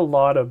 there's a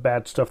lot of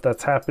bad stuff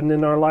that's happened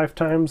in our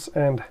lifetimes,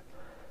 and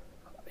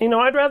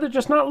I'd rather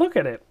just not look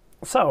at it.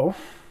 So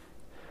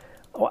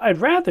what I'd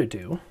rather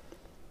do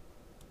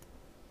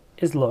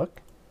is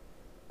look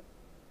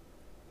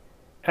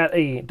at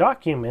a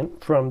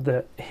document from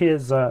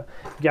his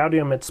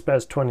Gaudium et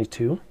Spes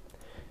 22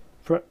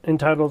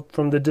 entitled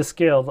From the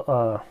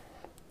Descaled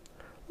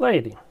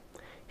Laity.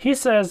 He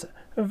says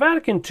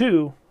Vatican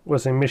II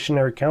was a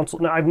missionary council.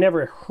 Now, I've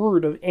never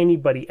heard of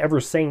anybody ever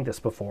saying this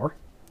before.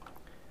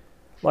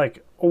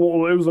 Like,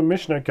 oh, it was a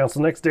missionary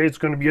council. Next day, it's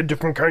going to be a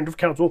different kind of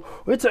council.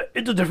 It's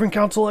a different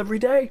council every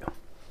day.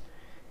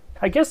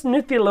 I guess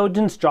new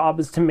theologians' job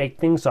is to make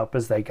things up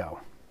as they go.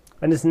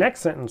 And his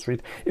next sentence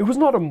reads, it was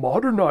not a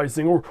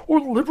modernizing or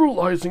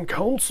liberalizing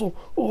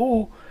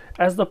council,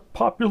 as the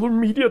popular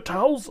media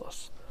tells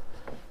us.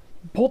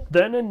 Both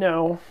then and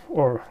now,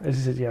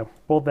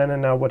 both then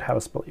and now would have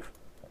us believe.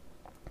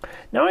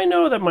 Now I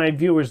know that my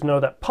viewers know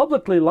that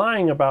publicly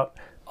lying about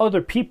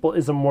other people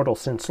is a mortal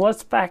sin. So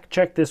let's fact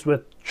check this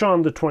with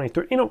John the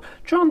 23rd.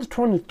 John the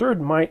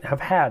 23rd might have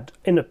had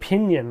an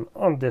opinion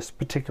on this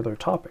particular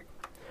topic.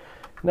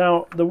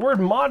 Now, the word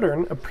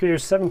modern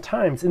appears 7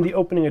 times in the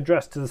opening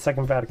address to the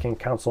Second Vatican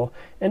Council,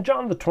 and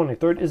John the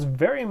 23rd is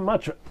very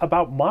much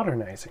about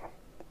modernizing,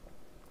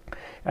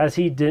 as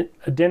he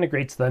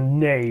denigrates the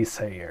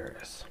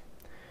naysayers.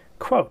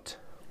 Quote,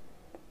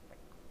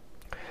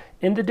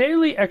 in the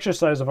daily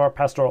exercise of our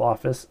pastoral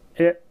office,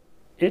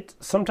 it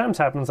sometimes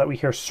happens that we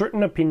hear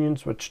certain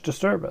opinions which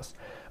disturb us.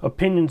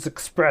 Opinions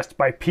expressed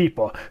by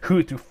people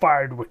who, through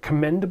fired with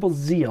commendable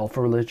zeal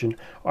for religion,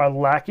 are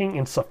lacking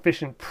in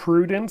sufficient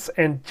prudence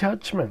and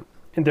judgment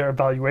in their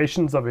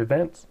evaluations of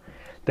events.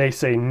 They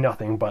say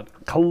nothing but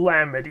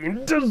calamity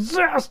and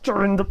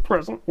disaster in the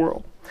present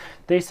world.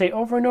 They say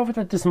over and over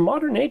that this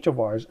modern age of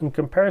ours, in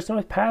comparison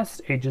with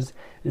past ages,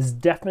 is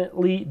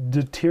definitely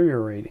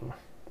deteriorating.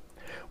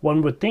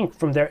 One would think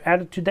from their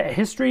attitude that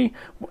history,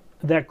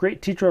 that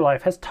great teacher of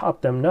life, has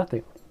taught them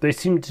nothing. They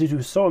seem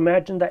to so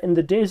imagine that in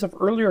the days of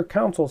earlier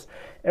councils,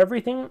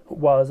 everything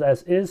was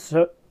as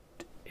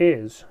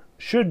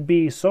should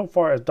be so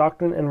far as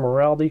doctrine and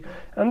morality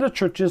and the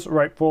church's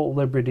rightful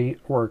liberty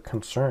were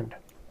concerned.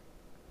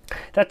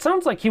 That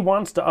sounds like he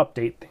wants to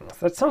update things.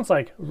 That sounds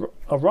like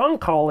Ron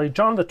Colley,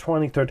 John the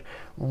 23rd,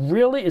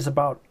 really is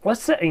about,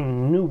 let's set a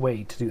new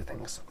way to do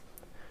things.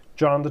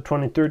 John the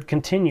 23rd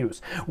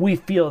continues, "We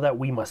feel that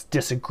we must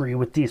disagree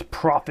with these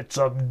prophets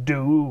of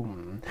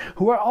doom,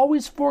 who are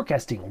always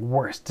forecasting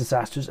worse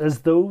disasters as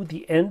though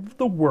the end of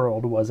the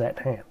world was at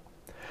hand.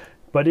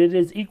 But it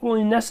is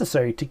equally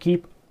necessary to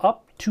keep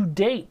up to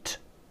date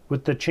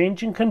with the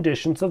changing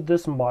conditions of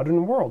this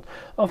modern world,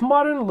 of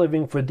modern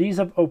living, for these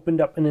have opened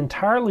up an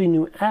entirely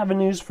new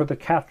avenues for the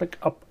Catholic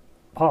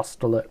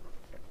apostolate."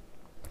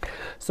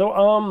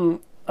 So,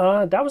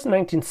 that was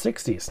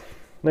 1960s,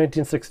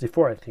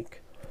 1964, I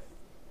think.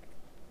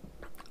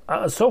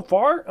 So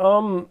far,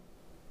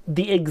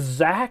 the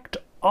exact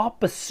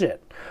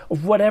opposite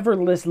of whatever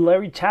this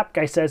Larry Chapp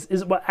guy says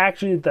is what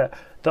actually the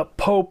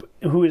Pope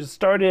who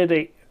started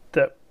a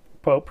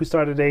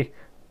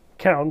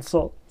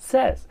council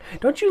says.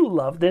 Don't you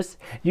love this?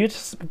 You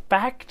just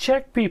fact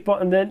check people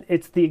and then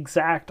it's the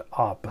exact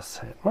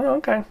opposite. Well,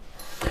 okay.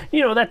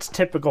 You know, that's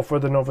typical for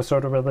the Nova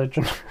Soda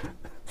religion.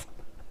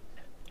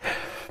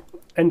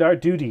 And our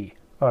duty,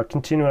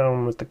 continuing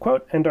on with the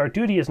quote, "And our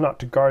duty is not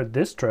to guard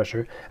this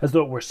treasure as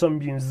though it were some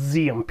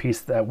museum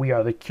piece that we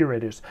are the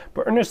curators,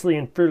 but earnestly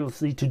and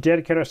fearlessly to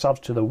dedicate ourselves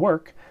to the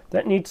work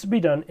that needs to be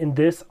done in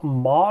this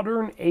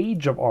modern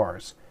age of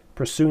ours,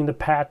 pursuing the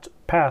path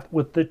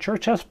which the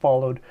Church has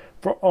followed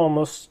for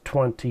almost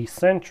 20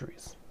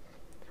 centuries."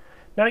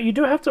 Now, you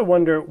do have to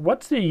wonder,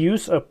 what's the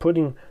use of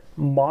putting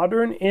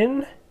modern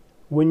in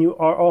when you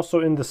are also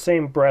in the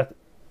same breath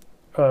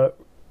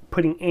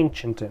putting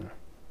ancient in?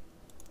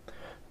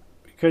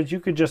 Because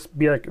you could just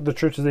be like, the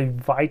Church is a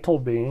vital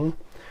being,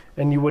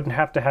 and you wouldn't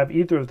have to have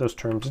either of those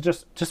terms.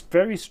 It's just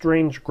very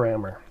strange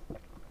grammar.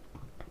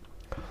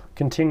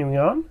 Continuing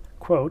on,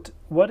 quote,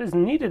 "What is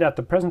needed at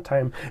the present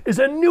time is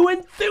a new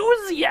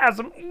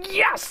enthusiasm,"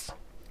 yes,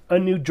 "a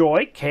new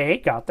joy," K,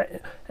 got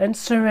that, "and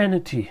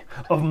serenity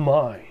of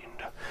mind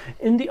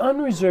in the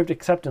unreserved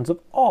acceptance of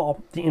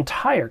all the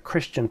entire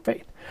Christian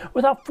faith,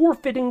 without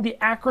forfeiting the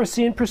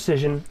accuracy and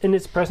precision in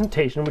its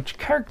presentation which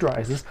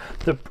characterized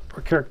the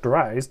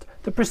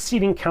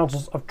preceding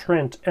councils of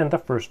Trent and the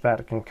First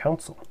Vatican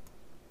Council."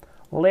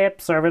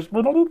 Lip service.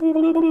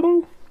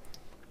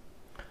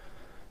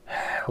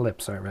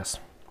 Lip service.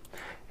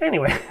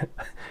 Anyway,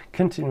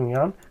 continuing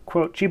on,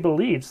 quote, "She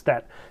believes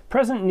that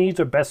present needs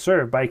are best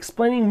served by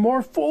explaining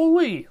more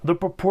fully the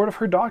purport of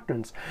her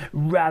doctrines,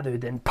 rather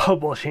than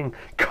publishing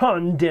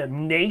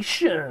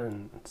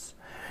condemnations.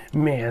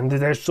 Man,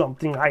 there's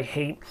something I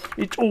hate.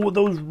 It's all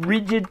those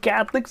rigid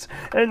Catholics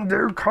and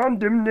their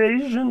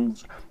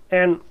condemnations."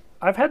 And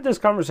I've had this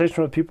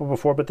conversation with people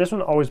before, but this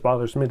one always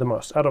bothers me the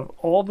most. Out of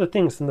all the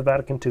things in the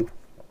Vatican II,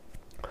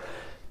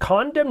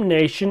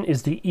 condemnation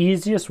is the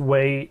easiest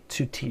way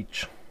to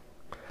teach.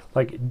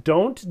 Like,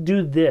 don't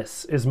do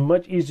this is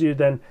much easier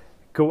than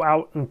go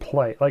out and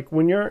play. Like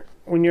when you're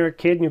a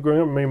kid and you're growing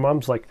up and your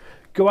mom's like,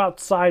 "Go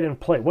outside and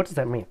play." What does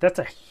that mean? That's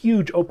a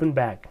huge open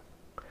bag.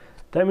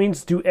 That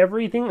means do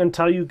everything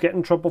until you get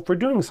in trouble for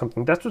doing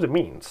something. That's what it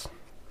means.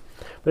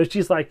 But if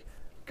she's like,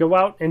 go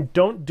out and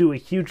don't do a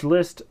huge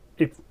list,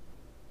 if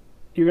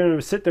you're going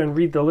to sit there and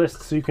read the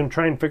list so you can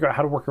try and figure out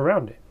how to work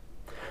around it.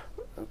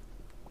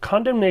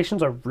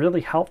 Condemnations are really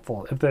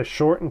helpful if they're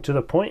short and to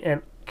the point,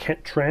 and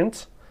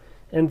Trent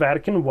and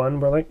Vatican I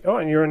were like, "Oh,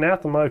 and you're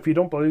anathema if you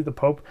don't believe the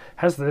Pope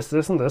has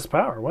this, and this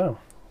power." Well,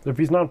 if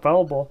he's not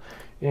fallible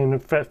in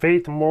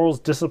faith, morals,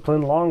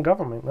 discipline, law, and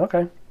government.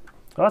 Okay.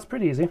 Well, that's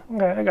pretty easy.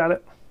 Okay, I got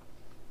it.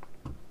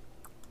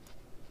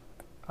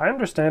 I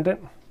understand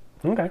it.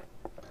 Okay.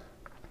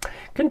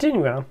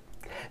 Continue on.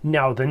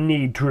 "Now the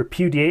need to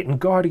repudiate and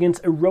guard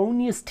against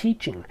erroneous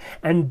teaching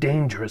and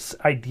dangerous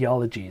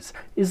ideologies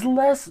is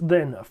less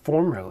than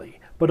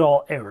formerly, but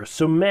all errors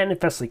so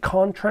manifestly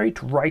contrary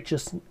to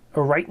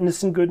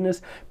rightness and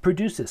goodness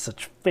produces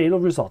such fatal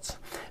results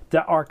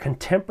that our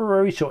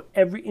contemporaries show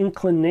every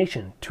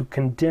inclination to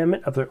condemn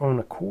it of their own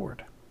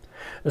accord.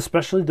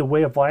 Especially the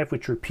way of life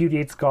which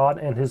repudiates God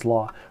and his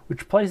law,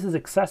 which places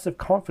excessive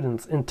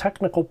confidence in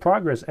technical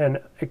progress and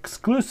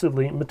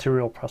exclusively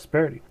material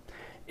prosperity.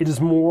 It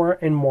is more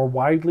and more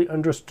widely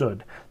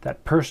understood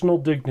that personal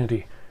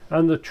dignity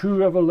and the true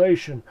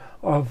revelation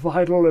are of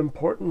vital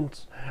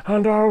importance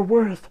and are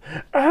worth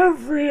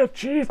every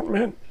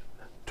achievement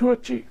to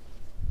achieve.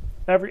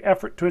 Every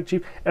effort to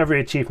achieve, every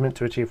achievement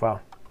to achieve." Wow.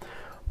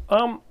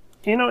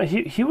 You know,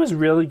 he was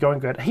really going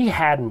good. He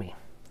had me.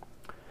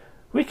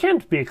 We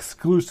can't be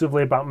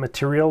exclusively about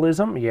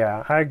materialism.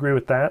 Yeah, I agree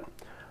with that.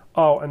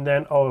 Oh, and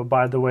then, oh,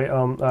 by the way,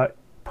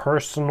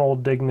 personal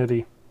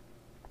dignity.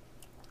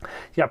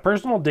 Yeah,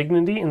 personal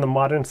dignity in the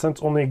modern sense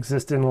only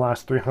existed in the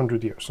last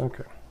 300 years.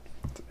 Okay.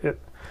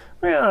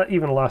 Well,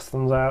 even less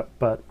than that,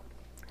 but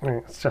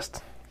it's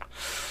just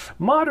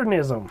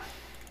modernism.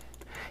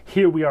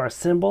 Here we are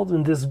assembled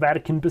in this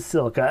Vatican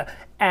Basilica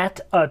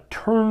at a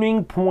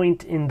turning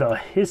point in the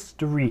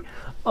history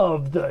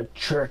of the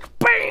church.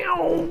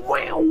 Bam!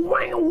 Wow,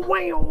 wow,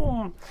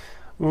 wow!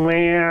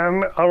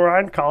 Man,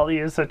 Ron Colley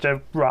is such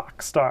a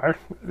rock star.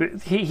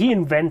 He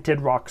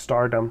invented rock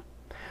stardom.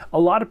 A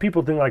lot of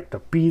people think like the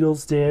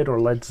Beatles did or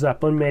Led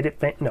Zeppelin made it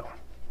famous. No.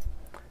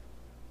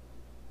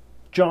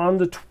 John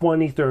the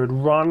 23rd,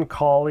 Ron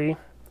Colley,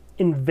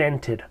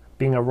 invented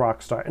being a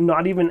rock star. And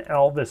not even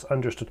Elvis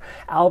understood.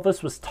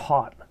 Elvis was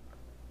taught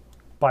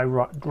by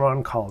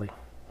Ron Colley.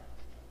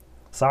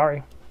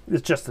 Sorry,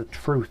 it's just the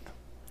truth.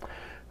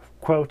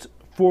 Quote,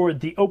 for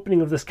the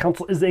opening of this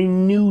council is a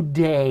new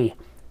day.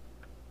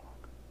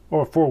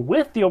 Or for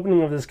with the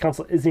opening of this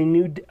council is a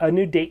new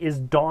day is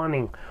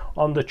dawning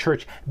on the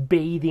church,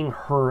 bathing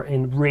her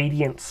in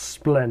radiant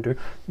splendor.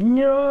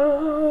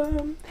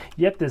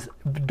 Yet this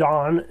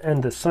dawn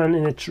and the sun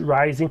in its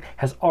rising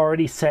has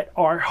already set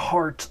our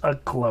hearts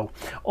aglow.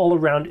 All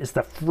around is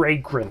the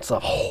fragrance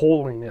of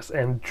holiness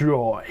and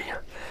joy.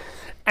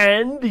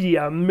 And the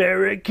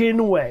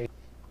American way.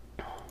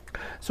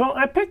 So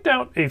I picked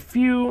out a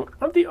few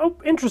of the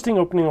interesting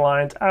opening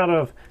lines out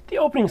of the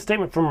opening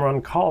statement from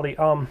Ron Colley.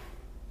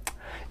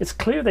 It's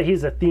clear that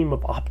he's a theme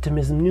of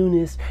optimism,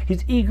 newness.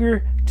 He's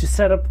eager to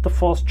set up the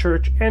false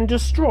church and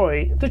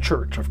destroy the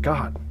church of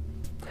God.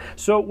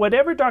 So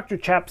whatever Dr.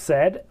 Chapp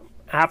said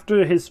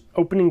after his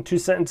opening two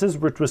sentences,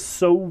 which was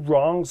so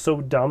wrong,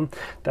 so dumb,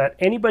 that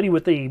anybody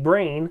with a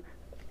brain,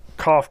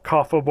 cough,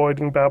 cough,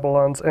 avoiding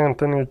Babylon's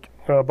Anthony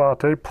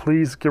Abate,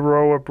 please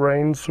grow a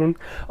brain soon.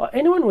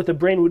 Anyone with a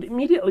brain would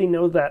immediately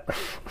know that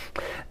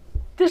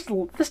this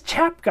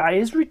Chapp guy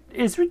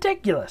is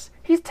ridiculous.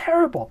 He's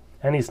terrible.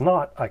 And he's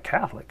not a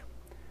Catholic.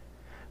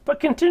 But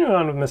continuing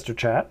on with Mr.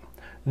 Chapp,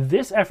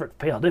 this effort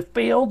failed. It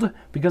failed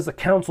because the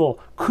council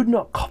could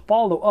not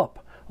follow up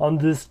on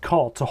this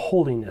call to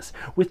holiness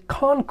with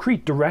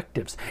concrete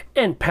directives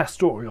and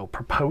pastoral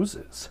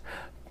proposals.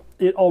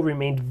 It all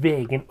remained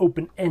vague and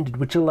open-ended,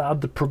 which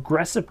allowed the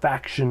progressive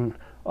faction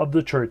of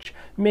the church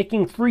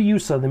making free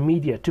use of the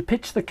media to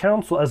pitch the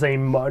council as a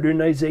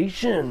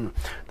modernization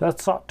that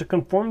sought to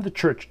conform the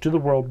church to the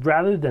world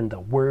rather than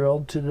the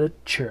world to the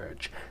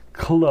church.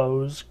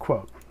 Close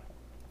quote.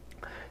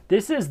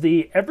 This is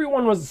the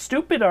everyone was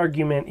stupid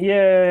argument.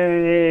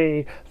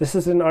 Yay! This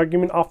is an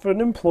argument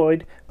often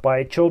employed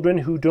by children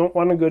who don't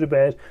want to go to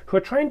bed, who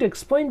are trying to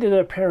explain to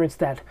their parents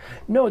that,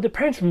 no, the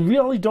parents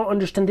really don't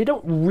understand. They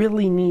don't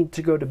really need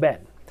to go to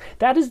bed.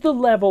 That is the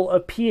level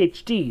of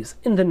PhDs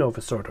in the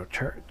Novus Ordo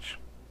Church.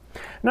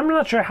 And I'm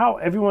not sure how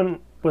everyone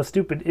was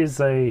stupid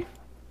is a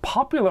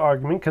popular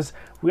argument, because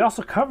we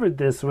also covered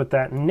this with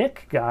that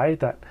Nick guy,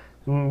 that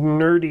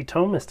nerdy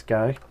Thomist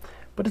guy,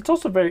 but it's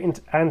also very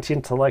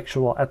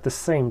anti-intellectual at the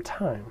same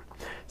time.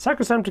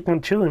 Sacrosanctum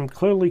Concilium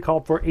clearly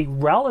called for a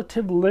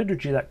relative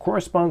liturgy that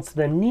corresponds to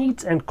the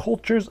needs and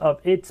cultures of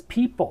its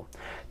people,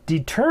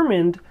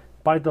 determined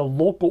by the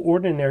local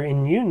ordinary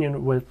in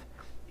union with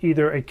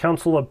either a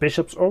council of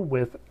bishops or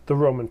with the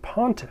Roman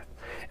pontiff.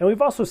 And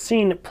we've also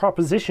seen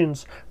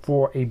propositions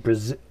for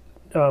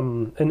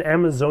an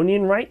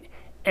Amazonian rite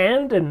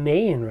and a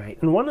Mayan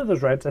rite. And one of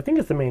those rites, I think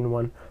it's the main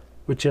one,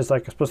 which is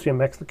like supposed to be a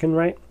Mexican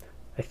rite,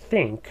 I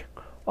think,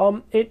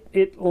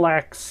 it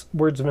lacks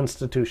words of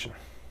institution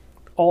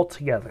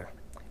altogether.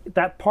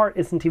 That part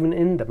isn't even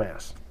in the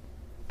Mass.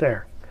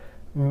 There.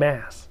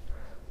 Mass.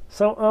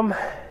 So,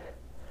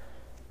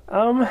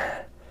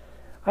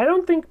 I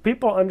don't think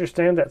people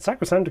understand that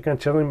Sacrosanctum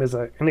Concilium is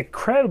an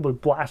incredibly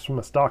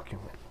blasphemous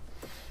document.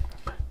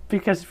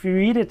 Because if you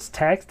read its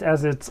text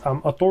as its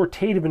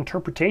authoritative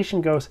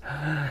interpretation goes,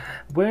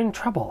 we're in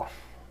trouble.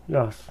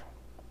 Yes.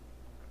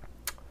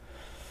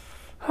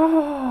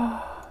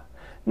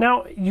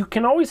 Now, you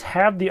can always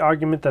have the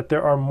argument that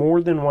there are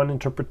more than one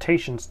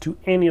interpretations to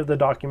any of the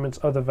documents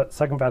of the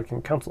Second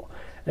Vatican Council,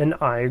 and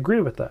I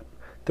agree with that.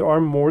 There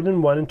are more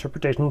than one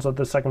interpretations of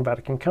the Second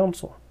Vatican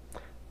Council.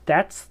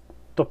 That's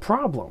the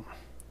problem.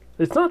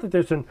 It's not that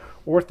there's an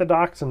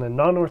orthodox and a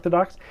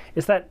non-orthodox.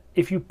 It's that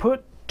if you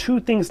put two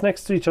things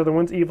next to each other,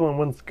 one's evil and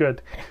one's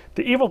good,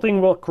 the evil thing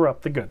will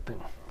corrupt the good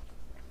thing.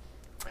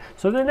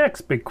 So the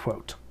next big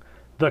quote.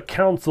 The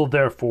council,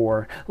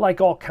 therefore, like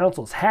all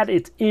councils, had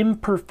its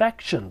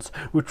imperfections,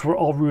 which were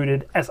all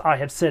rooted, as I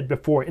have said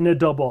before, in a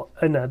double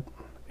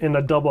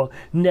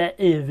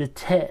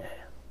naivete,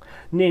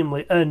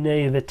 namely a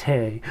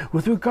naivete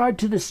with regard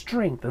to the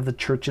strength of the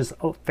church's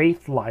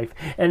faith life,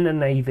 and a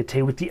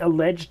naivete with the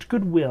alleged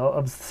goodwill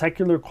of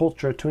secular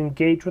culture to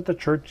engage with the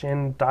church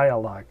in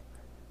dialogue.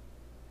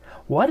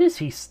 What is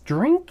he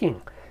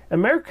drinking?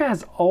 America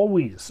has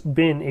always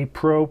been a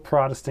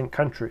pro-Protestant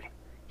country.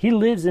 He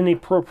lives in a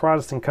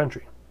pro-Protestant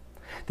country.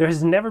 There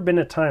has never been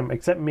a time,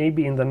 except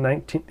maybe in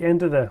the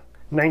end of the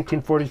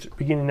 1940s,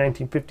 beginning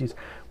 1950s,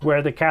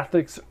 where the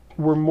Catholics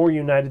were more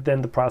united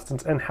than the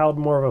Protestants and held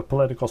more of a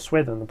political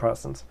sway than the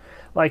Protestants.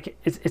 Like,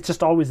 it's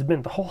just always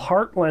been. The whole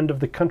heartland of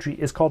the country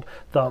is called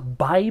the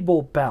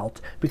Bible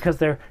Belt because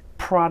they're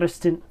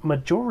Protestant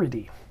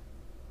majority.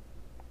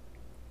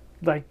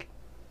 Like,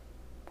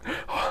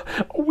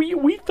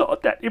 We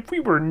thought that if we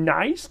were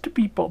nice to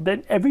people,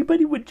 then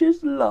everybody would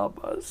just love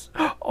us.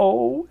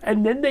 Oh,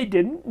 and then they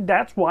didn't.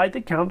 That's why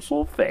the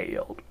council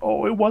failed.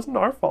 Oh, it wasn't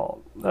our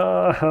fault.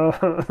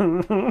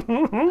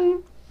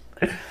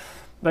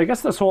 I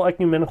guess this whole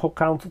ecumenical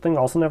council thing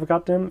also never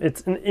got to him.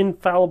 It's an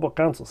infallible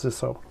council.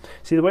 So,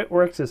 see, the way it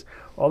works is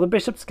all the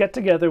bishops get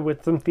together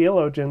with some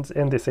theologians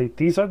and they say,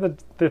 these are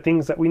the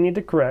things that we need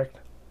to correct.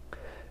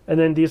 And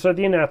then these are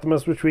the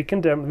anathemas which we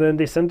condemn. And then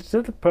they send it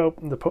to the Pope,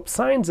 and the Pope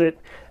signs it,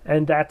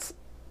 and that's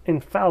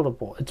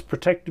infallible. It's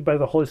protected by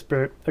the Holy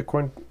Spirit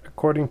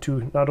according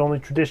to not only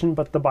tradition,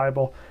 but the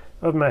Bible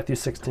of Matthew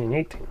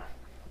 16:18.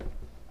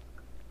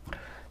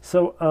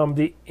 So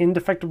the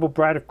indefectible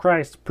bride of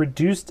Christ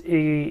produced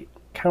a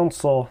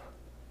council,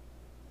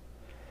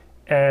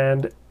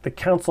 and the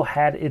council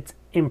had its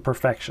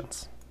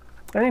imperfections.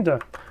 I need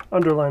to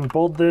underline,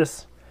 bold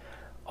this.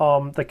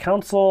 The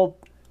council,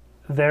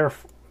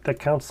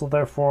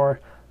 therefore,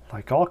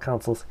 like all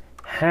councils,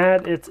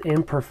 had its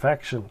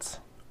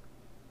imperfections.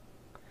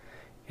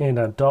 In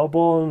a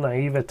double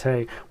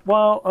naivete.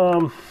 Well,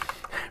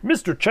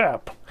 Mr.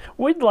 Chapp,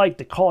 we'd like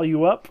to call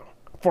you up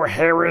for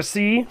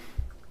heresy.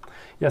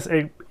 Yes,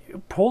 a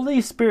Holy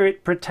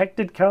Spirit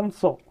protected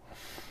council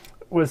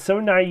was so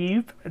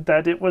naive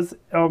that it was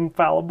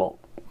fallible.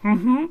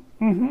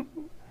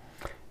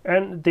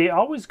 And they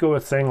always go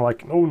with saying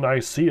like, oh,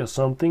 Nicaea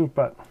something,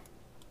 but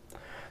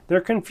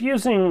they're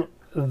confusing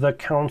the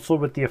council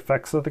with the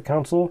effects of the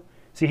council.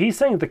 See, he's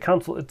saying the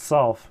council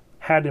itself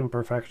had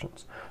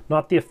imperfections,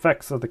 not the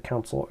effects of the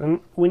council. And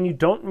when you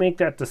don't make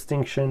that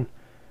distinction,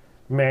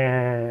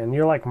 man,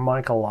 you're like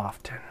Michael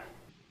Lofton.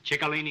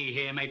 Ciccolini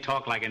here may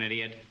talk like an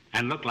idiot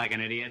and look like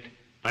an idiot,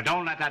 but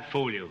don't let that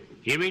fool you.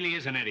 He really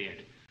is an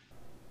idiot.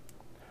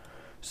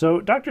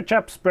 So Dr.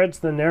 Chapp spreads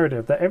the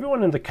narrative that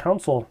everyone in the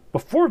council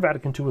before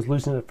Vatican II was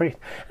losing their faith,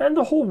 and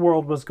the whole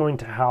world was going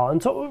to hell,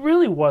 and so it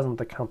really wasn't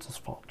the council's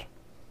fault.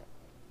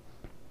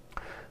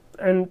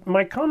 And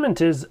my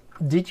comment is,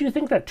 did you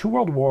think that 2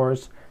 world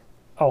wars,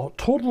 a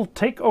total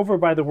takeover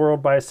by the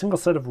world by a single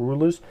set of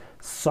rulers,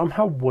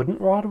 somehow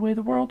wouldn't rot away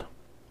the world?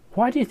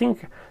 Why do you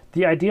think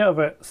the idea of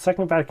a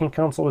Second Vatican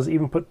Council was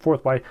even put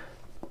forth by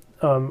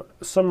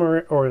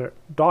summary or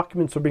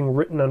documents were being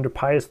written under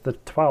Pius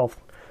XII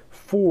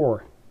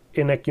for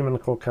an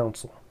ecumenical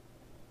council?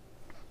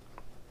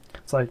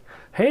 It's like,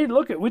 hey,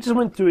 look, we just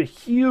went through a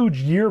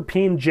huge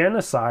European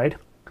genocide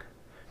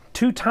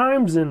 2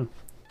 times in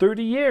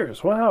 30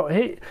 years. Wow,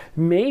 hey,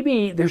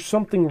 maybe there's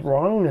something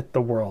wrong with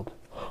the world.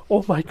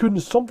 Oh my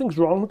goodness, something's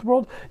wrong with the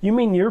world? You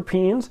mean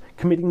Europeans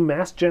committing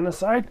mass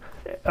genocide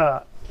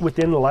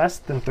within less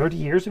than 30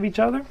 years of each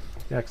other?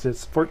 Yeah, because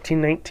it's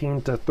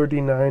 1419 to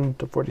 39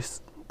 to 40,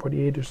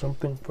 48 or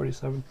something,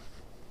 47,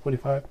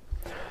 45,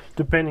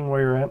 depending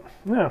where you're at.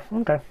 Yeah,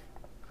 okay.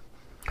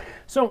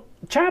 So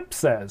Chapp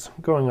says,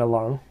 going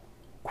along,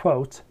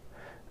 quote,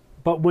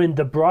 but when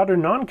the broader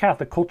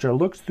non-Catholic culture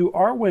looks through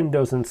our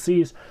windows and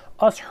sees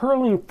us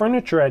hurling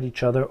furniture at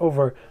each other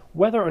over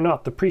whether or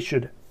not the priest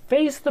should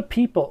face the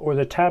people or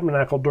the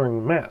tabernacle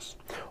during Mass,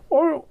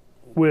 or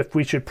if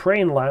we should pray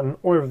in Latin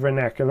or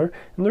vernacular,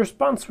 and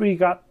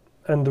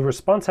the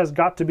response has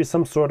got to be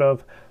some sort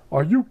of,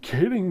 are you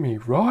kidding me,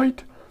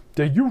 right?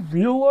 Do you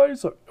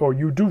realize, or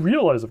you do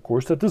realize, of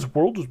course, that this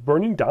world is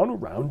burning down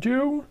around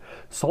you?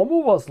 Some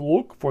of us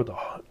look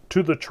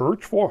to the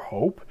church for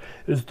hope.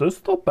 Is this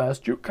the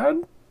best you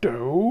can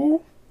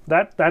do?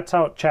 That's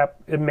how Chapp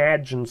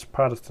imagines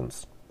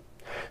Protestants.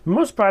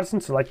 Most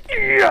Protestants are like,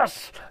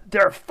 yes,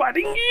 they're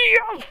fighting,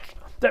 yes,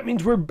 that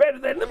means we're better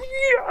than them,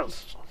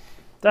 yes.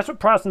 That's what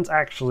Protestants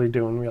actually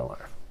do in real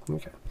life.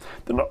 Okay,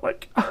 they're not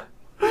like,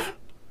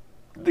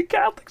 the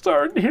Catholics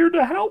aren't here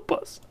to help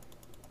us.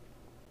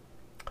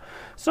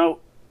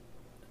 So,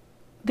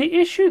 the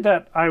issue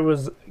that I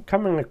was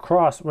coming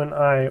across when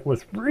I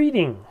was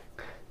reading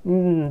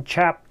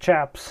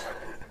Chapp's,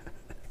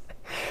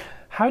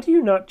 how do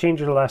you not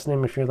change your last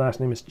name if your last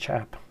name is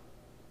Chapp?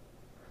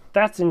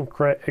 That's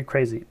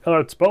crazy. Oh,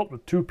 it's spelled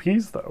with 2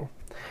 P's though.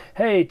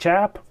 Hey,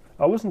 Chapp,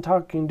 I wasn't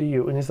talking to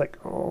you. And he's like,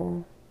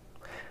 oh.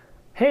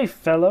 Hey,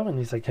 fellow. And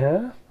he's like,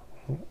 huh?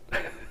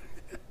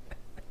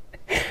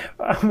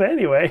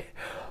 Anyway,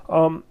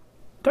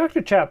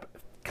 Dr. Chapp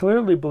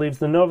clearly believes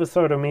the Novus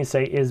Ordo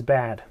Missae is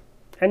bad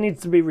and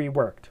needs to be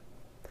reworked.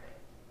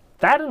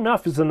 That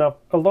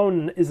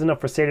alone is enough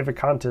for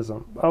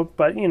sedevacantism. Oh,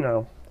 but, you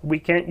know, we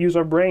can't use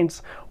our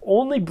brains.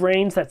 Only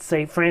brains that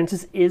say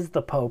Francis is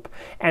the Pope,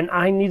 and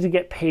I need to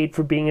get paid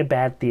for being a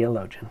bad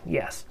theologian.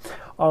 Yes.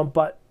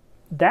 But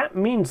that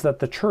means that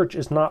the church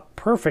is not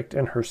perfect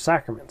in her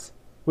sacraments,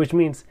 which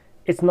means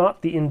it's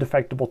not the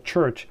indefectible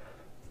church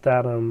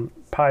that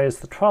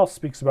Pius XII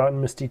speaks about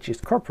in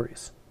Mysticis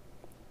Corporis.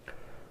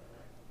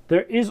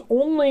 There is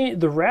only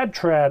the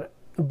rad-trad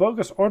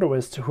bogus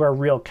ordoists who are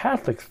real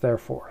Catholics,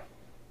 therefore.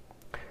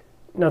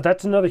 Now,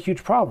 that's another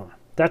huge problem.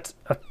 That's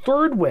a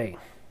third way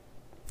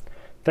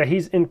that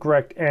he's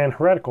incorrect and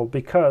heretical,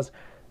 because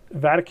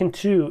Vatican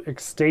II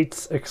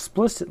states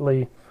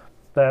explicitly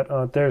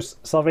that there's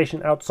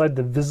salvation outside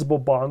the visible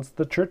bonds of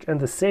the church, and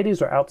the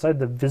Sades are outside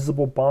the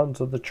visible bonds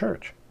of the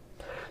church.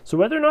 So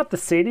whether or not the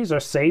Sades are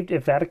saved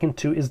if Vatican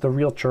II is the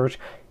real church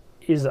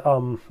is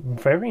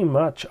very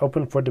much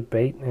open for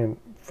debate, and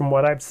from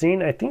what I've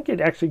seen, I think it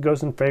actually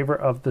goes in favor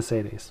of the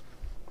Sades.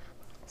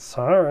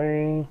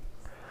 Sorry.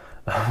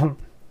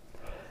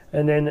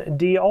 And then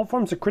D, all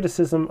forms of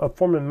criticism of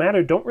form and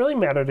matter don't really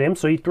matter to him,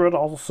 so he threw out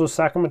also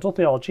sacramental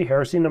theology,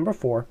 heresy number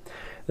 4.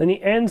 Then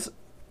he ends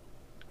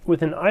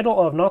with an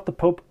idol of not the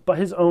Pope, but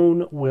his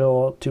own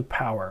will to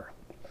power.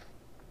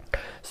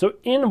 So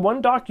in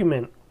one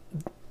document,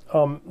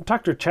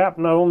 Dr. Chapp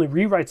not only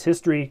rewrites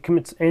history,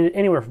 commits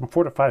anywhere from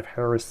 4 to 5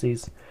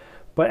 heresies,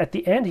 but at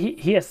the end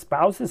he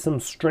espouses some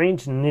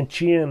strange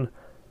Nietzschean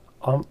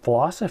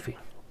philosophy.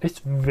 It's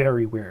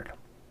very weird.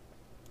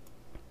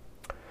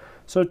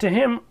 So to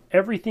him,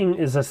 everything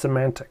is a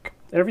semantic.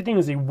 Everything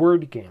is a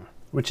word game,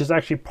 which is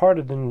actually part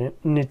of the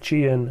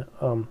Nietzschean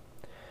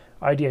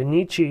idea.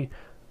 Nietzsche,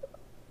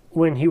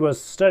 when he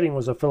was studying,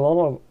 was a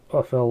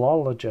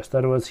philologist.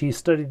 That was, he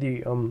studied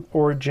the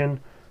origin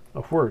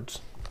of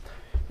words.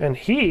 And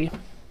he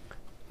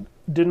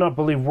did not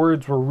believe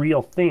words were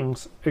real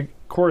things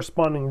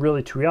corresponding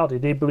really to reality.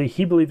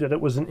 He believed that it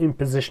was an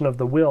imposition of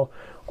the will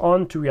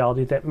onto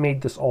reality that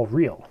made this all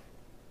real.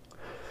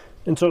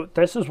 And so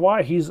this is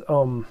why he's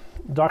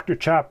Dr.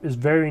 Chapp is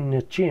very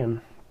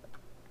Nietzschean.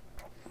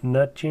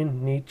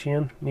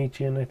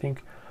 Nietzschean, I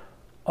think.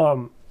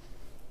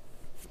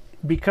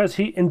 Because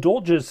he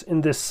indulges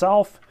in this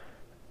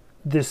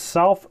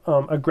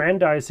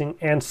self-aggrandizing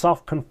and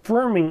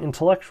self-confirming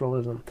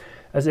intellectualism,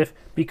 as if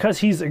because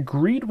he's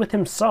agreed with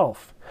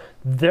himself,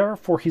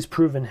 therefore he's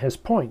proven his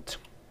point.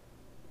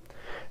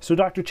 So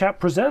Dr. Chapp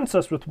presents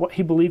us with what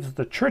he believes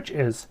the church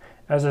is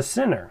as a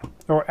sinner,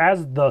 or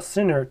as the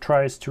sinner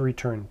tries to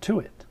return to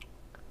it.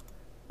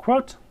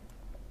 Quote,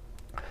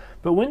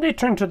 "But when they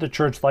turn to the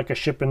church like a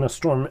ship in a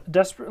storm,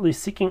 desperately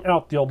seeking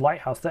out the old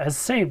lighthouse that has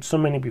saved so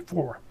many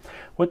before,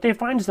 what they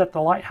find is that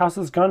the lighthouse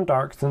has gone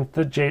dark since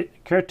the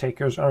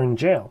caretakers are in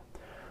jail,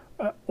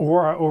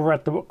 or are over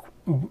at the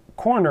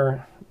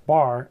corner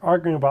bar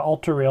arguing about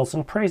altar rails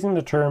and praising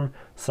the term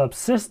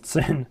subsists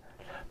in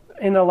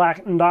a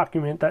Latin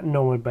document that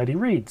nobody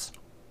reads."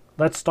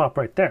 Let's stop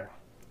right there.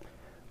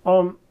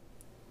 The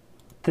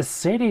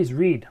Sades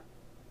read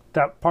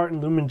that part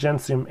in Lumen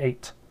Gentium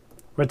 8,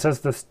 where it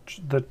says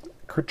the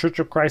Church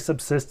of Christ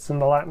subsists in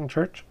the Latin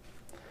Church.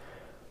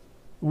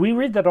 We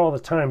read that all the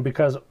time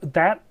because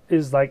that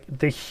is like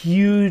the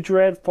huge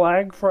red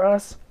flag for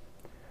us.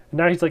 And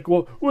now he's like,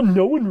 well,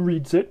 no one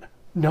reads it.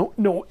 No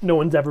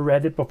one's ever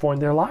read it before in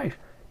their life.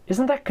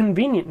 Isn't that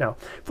convenient now?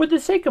 For the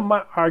sake of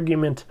my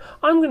argument,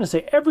 I'm going to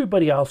say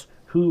everybody else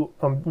who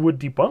would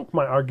debunk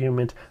my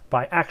argument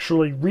by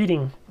actually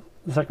reading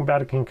the Second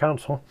Vatican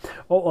Council,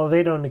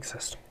 they don't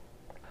exist.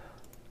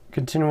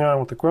 Continuing on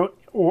with the quote,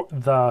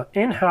 "The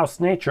in-house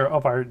nature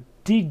of our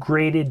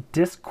degraded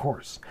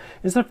discourse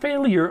is a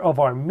failure of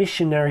our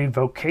missionary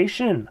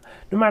vocation,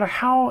 no matter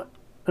how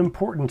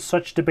important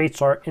such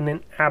debates are in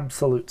an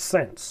absolute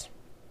sense."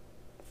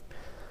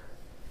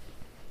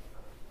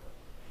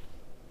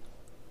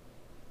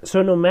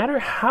 So no matter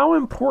how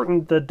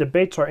important the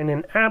debates are in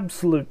an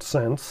absolute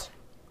sense,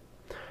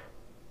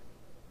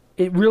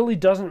 it really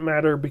doesn't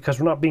matter because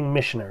we're not being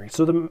missionary.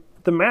 So the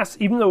Mass,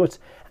 even though it's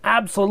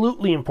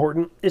absolutely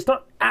important, it's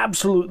not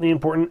absolutely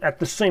important at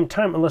the same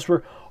time unless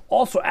we're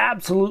also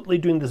absolutely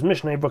doing this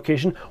missionary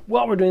vocation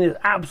while we're doing this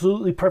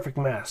absolutely perfect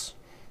Mass.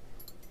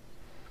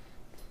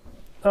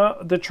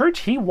 The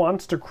church he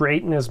wants to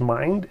create in his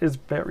mind is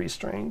very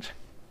strange.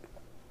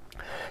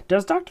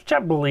 Does Dr.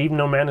 Chapp believe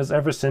no man has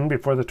ever sinned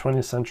before the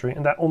 20th century,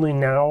 and that only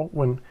now,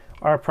 when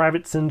our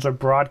private sins are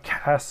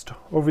broadcast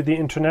over the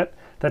internet,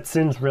 that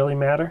sins really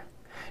matter?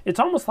 It's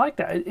almost like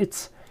that.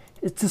 It's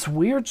this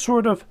weird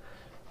sort of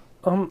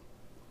I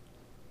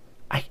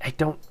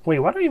don't wait,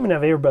 why do I even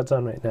have earbuds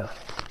on right now?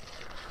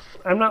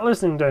 I'm not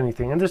listening to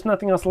anything, and there's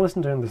nothing else to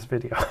listen to in this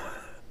video.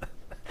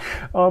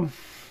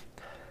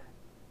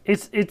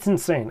 It's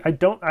insane. I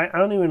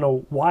don't even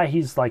know why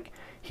he's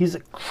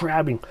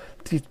grabbing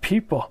these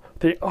people.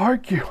 They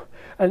argue,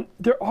 and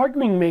their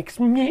arguing makes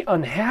me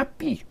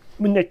unhappy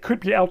when they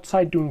could be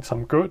outside doing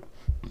some good.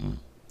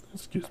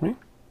 Excuse me.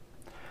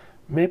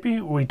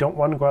 Maybe we don't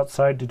want to go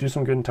outside to do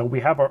some good until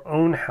we have our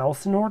own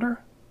house in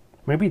order.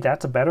 Maybe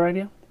that's a better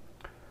idea.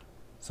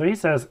 So he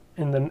says,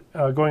 in the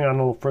going on a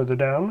little further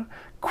down,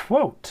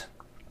 quote,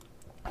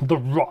 "The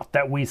rot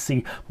that we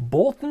see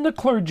both in the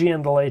clergy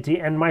and the laity,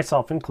 and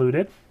myself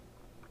included,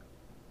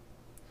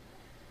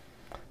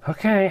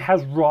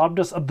 has robbed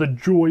us of the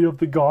joy of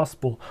the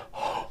gospel."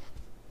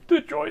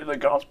 The joy of the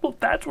gospel,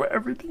 that's where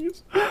everything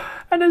is.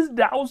 "And has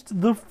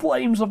doused the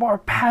flames of our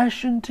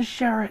passion to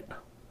share it.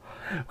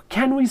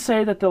 Can we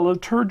say that the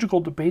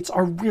liturgical debates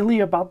are really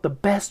about the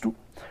best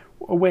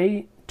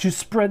way to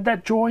spread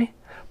that joy?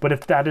 But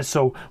if that is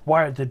so,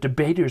 why are the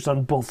debaters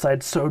on both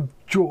sides so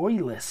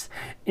joyless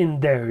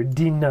in their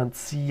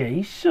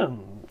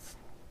denunciations?"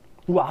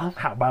 Well,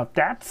 how about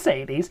that,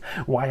 Sadies?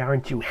 Why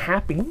aren't you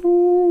happy?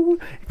 Ooh,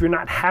 if you're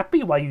not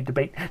happy while you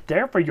debate,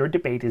 therefore your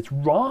debate is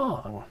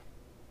wrong.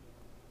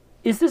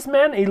 Is this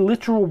man a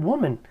literal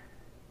woman?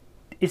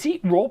 Is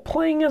he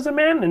role-playing as a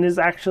man and is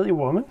actually a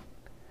woman?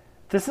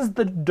 This is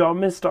the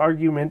dumbest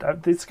argument.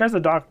 This guy's a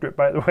doctorate,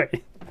 by the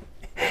way.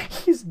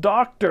 He's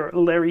Dr.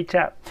 Larry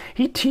Chapp.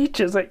 He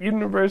teaches at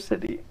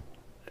university.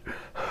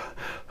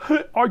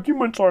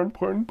 Arguments are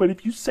important, but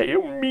if you say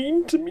it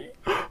mean to me...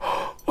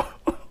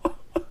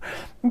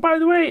 By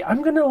the way,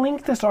 I'm going to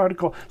link this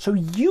article so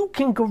you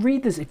can go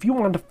read this if you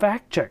want to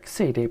fact check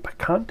Sede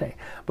Picante.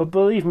 But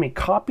believe me,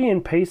 copy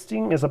and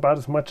pasting is about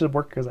as much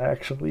work as I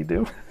actually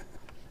do.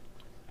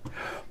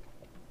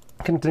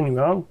 Continuing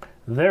on.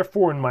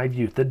 Therefore, in my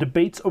view, the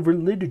debates over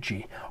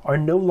liturgy are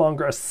no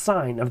longer a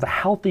sign of the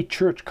healthy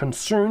church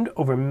concerned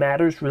over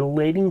matters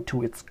relating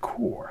to its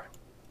core.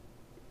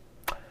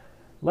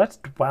 Let's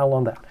dwell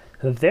on that.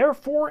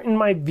 Therefore, in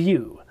my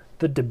view,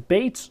 the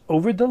debates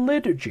over the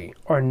liturgy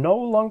are no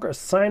longer a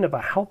sign of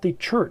a healthy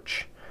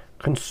church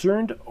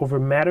concerned over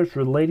matters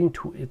relating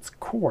to its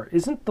core.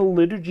 Isn't the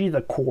liturgy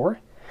the core?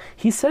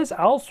 He says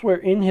elsewhere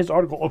in his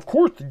article, of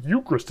course the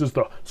Eucharist is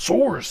the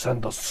source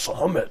and the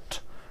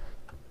summit.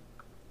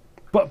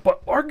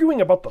 But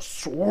arguing about the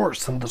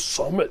source and the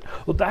summit,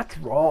 well, that's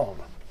wrong.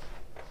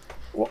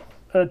 Well,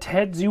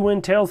 heads you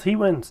win, tails he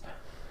wins.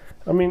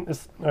 I mean,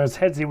 it's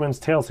heads he wins,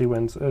 tails he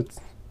wins. It's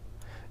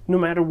no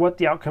matter what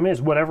the outcome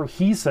is, whatever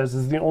he says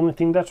is the only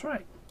thing that's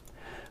right.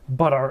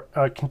 But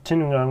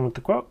continuing on with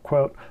the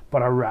quote,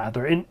 but are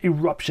rather an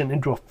eruption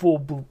into a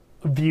full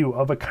view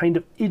of a kind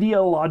of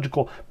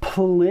ideological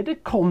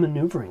political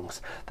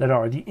maneuverings that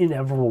are the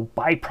inevitable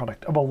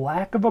byproduct of a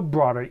lack of a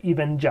broader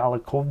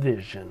evangelical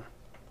vision.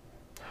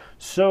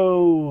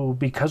 So,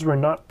 because we're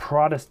not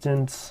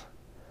Protestants,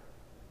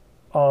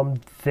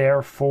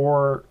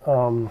 therefore,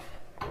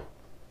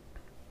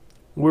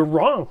 we're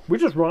wrong. We're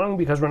just wrong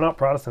because we're not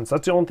Protestants.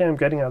 That's the only thing I'm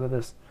getting out of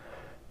this.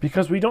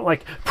 Because we don't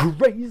like,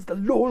 praise the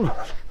Lord,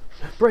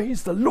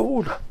 praise the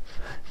Lord.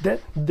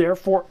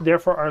 Therefore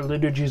our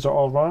liturgies are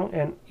all wrong.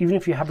 And even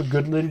if you have a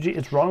good liturgy,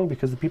 it's wrong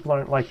because the people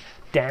aren't like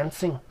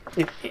dancing.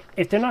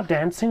 If they're not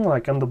dancing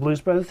like on the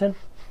Blues Brothers then,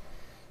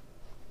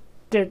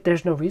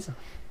 there's no reason.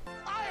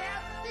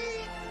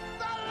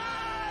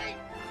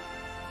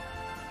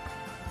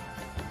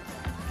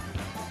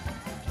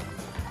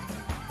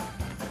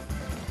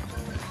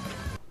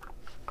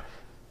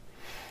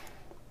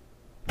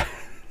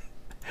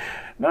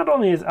 Not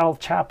only is El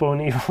Chapo an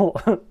evil,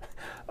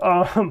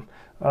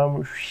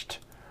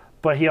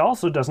 but he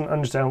also doesn't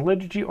understand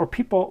liturgy or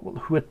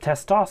people with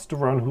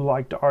testosterone who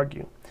like to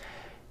argue.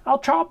 El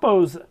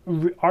Chapo's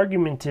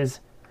argument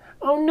is,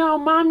 oh no,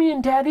 Mommy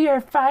and Daddy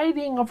are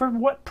fighting over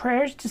what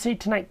prayers to say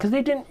tonight because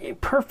they didn't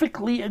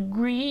perfectly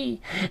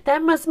agree.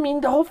 That must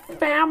mean the whole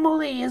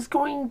family is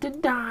going to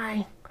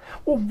die.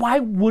 Well, why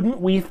wouldn't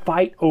we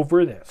fight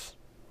over this?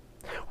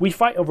 We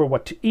fight over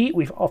what to eat,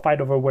 we all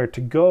fight over where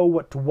to go,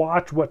 what to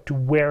watch, what to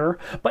wear.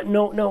 But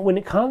no, when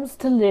it comes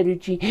to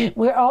liturgy,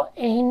 we're all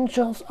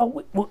angels.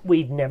 Oh,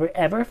 we've never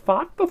ever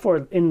fought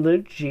before in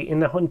liturgy in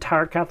the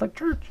entire Catholic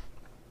Church.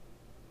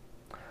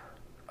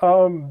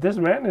 This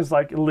man is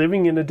like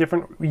living in a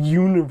different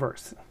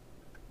universe.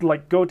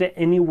 Like go to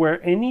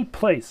anywhere, any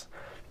place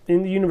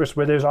in the universe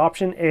where there's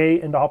option A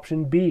and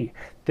option B,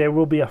 there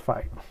will be a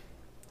fight.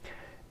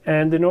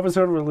 And the Novus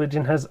Ordo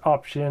religion has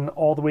option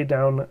all the way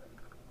down.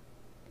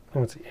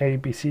 Let's see, A,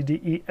 B, C, D,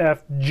 E,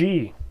 F,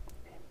 G.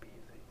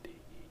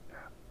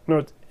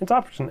 No, it's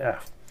option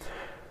F.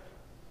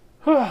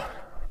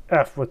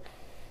 F with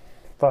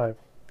 5.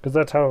 Because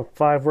that's how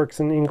 5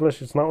 works in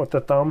English. It's not with the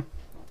thumb.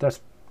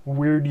 That's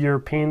weird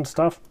European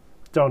stuff.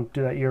 Don't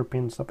do that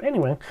European stuff.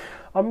 Anyway,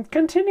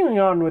 continuing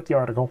on with the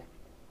article.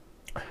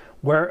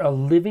 Where a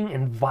living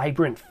and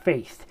vibrant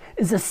faith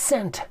is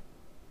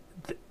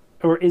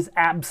is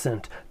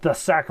absent, the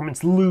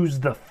sacraments lose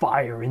the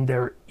fire in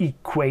their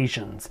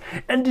equations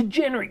and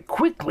degenerate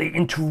quickly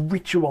into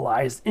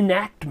ritualized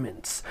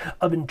enactments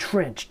of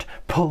entrenched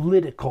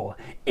political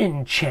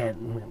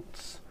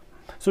enchantments.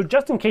 So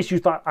just in case you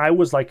thought I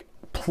was like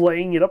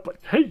playing it up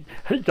like, hey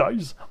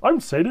guys,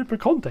 I'm Sede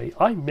Picante.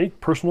 I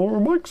make personal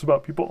remarks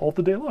about people all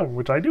the day long,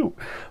 which I do.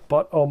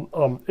 But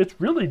it's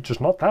really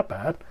just not that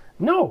bad.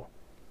 No.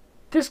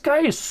 This guy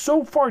is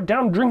so far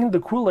down drinking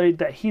the Kool-Aid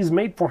that he's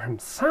made for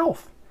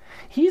himself.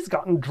 He's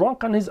gotten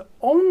drunk on his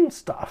own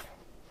stuff.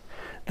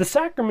 The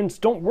sacraments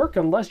don't work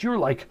unless you're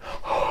like,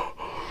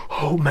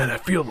 oh man, I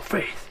feel the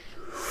faith.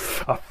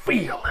 I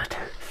feel it.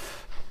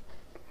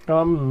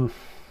 I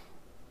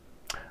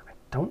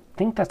don't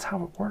think that's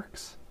how it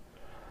works.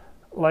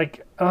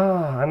 Like,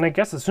 and I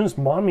guess as soon as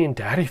Mommy and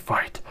Daddy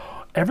fight,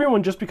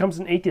 everyone just becomes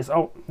an atheist.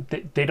 Oh,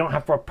 they don't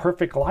have a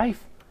perfect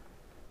life.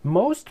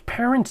 Most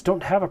parents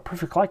don't have a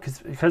perfect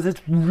life because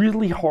it's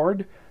really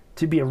hard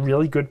to be a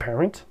really good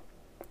parent.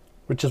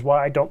 Which is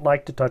why I don't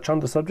like to touch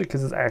on the subject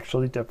because it's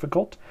actually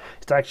difficult.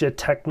 It's actually a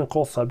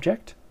technical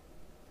subject.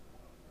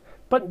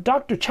 But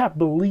Dr. Chapp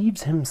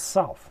believes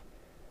himself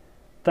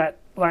that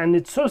and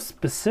it's so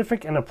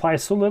specific and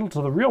applies so little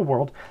to the real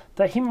world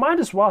that he might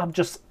as well have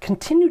just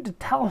continued to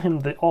tell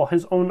him all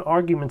his own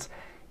arguments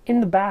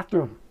in the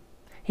bathroom.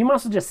 He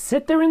must have just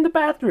sit there in the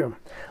bathroom,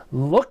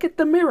 look at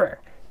the mirror,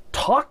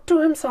 talk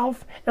to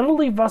himself, and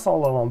leave us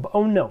all alone. But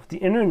oh no, the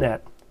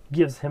internet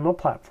gives him a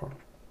platform.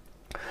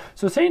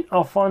 So St.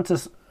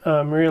 Alphonsus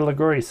Maria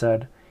Liguori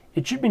said,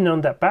 "It should be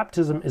known that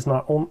baptism is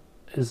not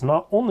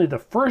only the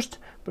first,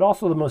 but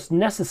also the most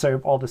necessary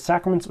of all the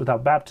sacraments.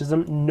 Without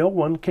baptism, no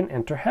one can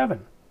enter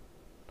heaven."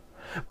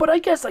 But I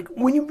guess, like,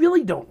 when you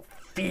really don't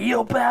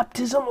feel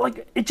baptism,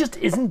 like, it just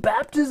isn't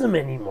baptism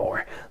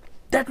anymore.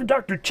 That's what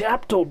Dr.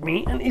 Chapp told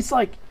me, and it's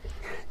like,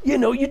 you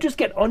know, you just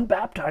get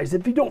unbaptized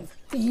if you don't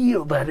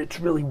feel that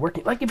it's really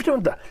working. Like, if you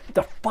don't have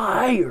the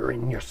fire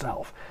in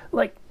yourself.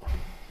 Like,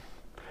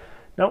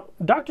 now,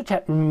 Dr.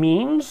 Chapp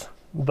means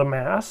the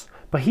Mass,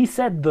 but he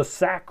said the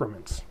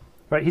sacraments,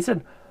 right? He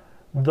said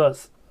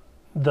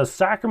the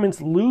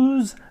sacraments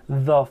lose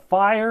the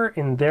fire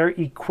in their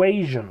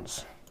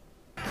equations.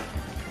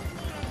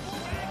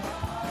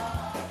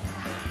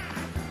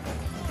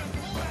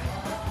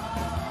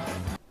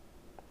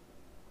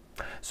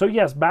 So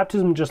yes,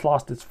 baptism just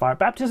lost its fire.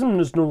 Baptism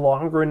is no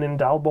longer an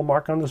indelible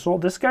mark on the soul.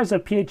 This guy's a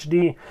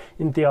PhD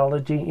in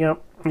theology.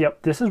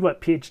 Yep, this is what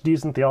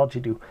PhDs in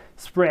theology do.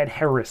 Spread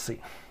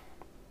heresy.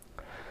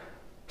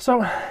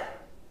 So,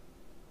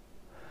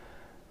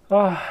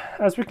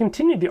 as we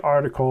continue the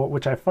article,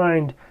 which I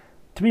find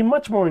to be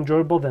much more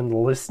enjoyable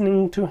than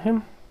listening to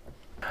him.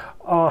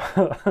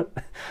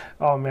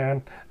 Oh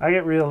man, I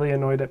get really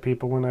annoyed at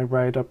people when I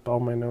write up all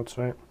my notes,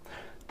 right?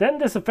 Then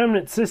this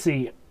effeminate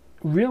sissy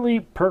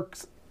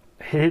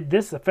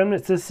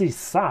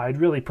side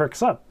really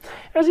perks up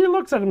as he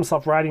looks at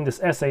himself writing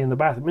this essay in the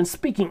bathroom and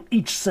speaking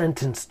each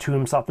sentence to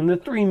himself in the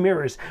 3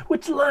 mirrors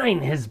which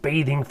line his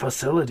bathing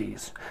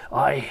facilities.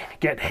 "I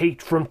get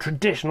hate from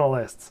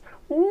traditionalists.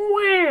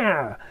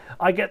 Wah!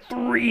 I get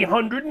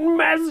 300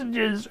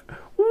 messages.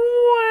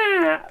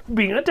 Wah!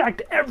 Being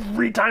attacked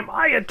every time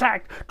I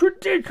attack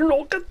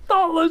traditional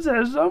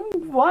Catholicism."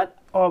 What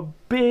a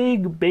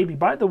big baby.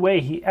 By the way,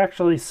 he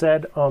actually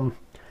said,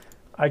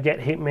 I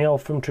get hate mail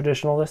from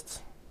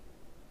traditionalists.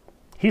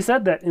 He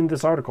said that in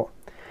this article.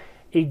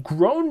 A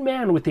grown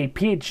man with a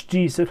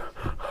PhD said,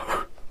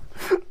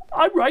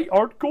 "I write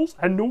articles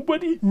and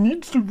nobody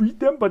needs to read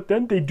them, but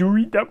then they do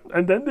read them,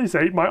 and then they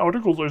say my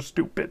articles are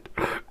stupid.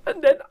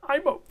 And then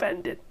I'm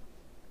offended.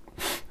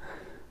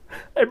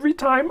 Every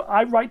time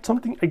I write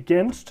something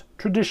against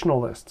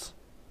traditionalists."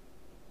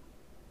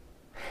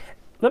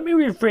 Let me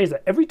rephrase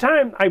that. Every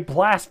time I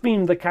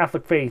blaspheme the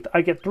Catholic faith,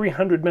 I get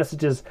 300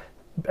 messages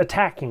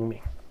attacking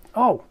me.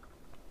 Oh,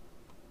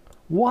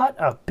 what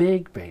a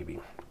big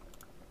baby.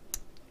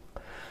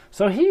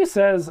 So he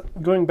says,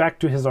 going back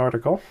to his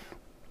article,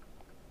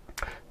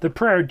 the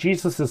prayer,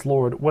 "Jesus is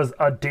Lord," was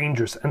a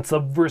dangerous and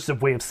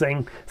subversive way of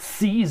saying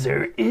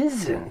Caesar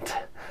isn't.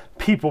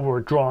 People were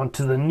drawn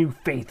to the new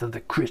faith of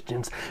the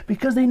Christians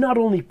because they not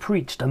only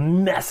preached a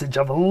message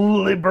of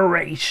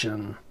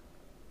liberation.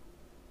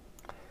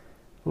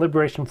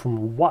 Liberation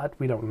from what?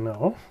 We don't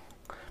know.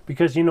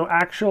 Because, you know,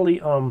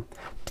 actually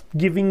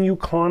giving you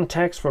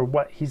context for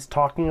what he's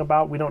talking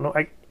about, we don't know.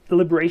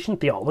 Liberation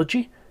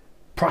theology?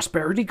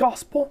 Prosperity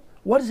gospel?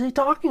 What is he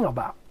talking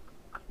about?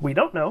 We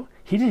don't know.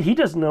 He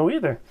doesn't know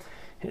either.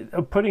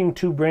 Putting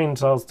 2 brain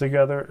cells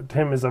together to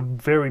him is a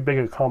very big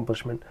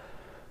accomplishment.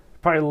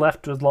 Probably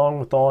left along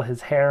with all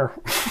his hair.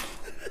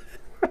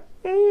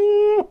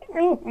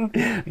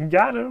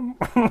 Got him.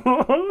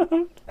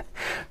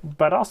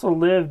 But also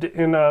lived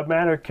in a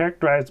manner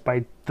characterized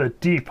by the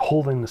deep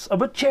holiness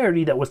of a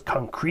charity that was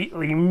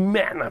concretely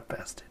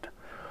manifested.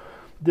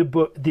 The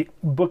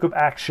book of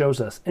Acts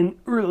shows us an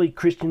early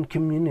Christian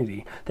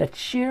community that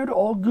shared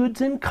all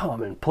goods in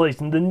common,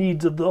 placing the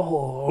needs of the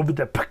whole over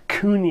the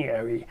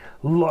pecuniary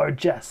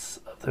largesse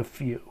of the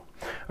few.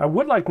 I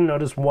would like to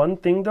notice one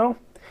thing, though.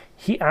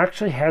 He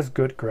actually has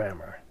good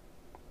grammar.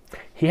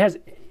 He has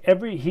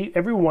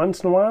every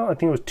once in a while, I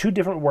think it was 2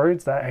 different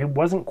words that I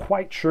wasn't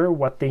quite sure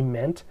what they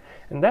meant,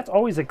 and that's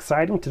always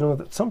exciting to know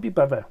that some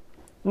people have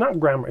not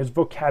grammar, it's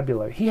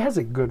vocabulary. He has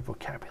a good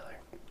vocabulary.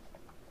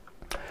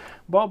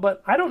 Well,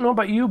 but I don't know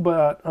about you,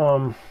 but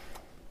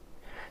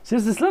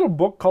there's this little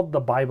book called the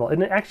Bible,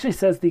 and it actually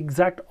says the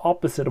exact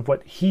opposite of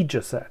what he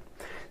just said.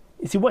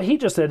 You see, what he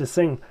just said is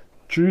saying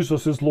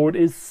Jesus is Lord,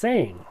 is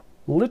saying,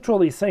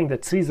 literally saying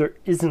that Caesar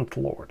isn't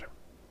Lord.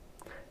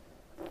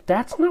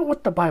 That's not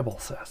what the Bible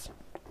says.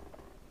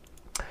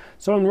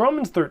 So in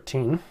Romans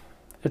 13,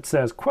 it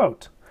says,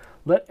 quote,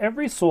 "Let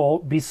every soul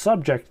be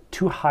subject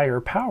to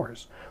higher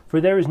powers, for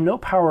there is no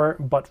power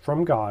but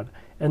from God,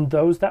 and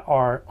those that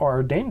are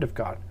ordained of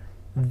God.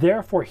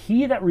 Therefore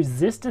he that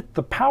resisteth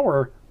the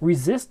power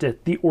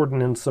resisteth the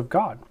ordinance of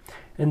God,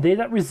 and they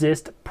that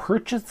resist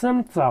purchase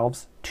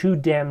themselves to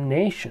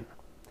damnation.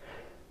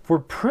 For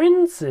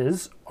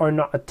princes are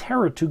not a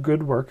terror to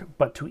good work,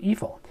 but to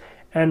evil.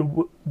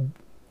 And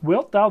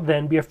wilt thou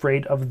then be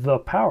afraid of the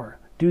power?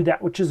 Do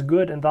that which is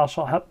good, and thou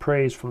shalt have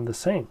praise from the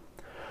same.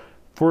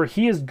 For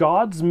he is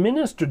God's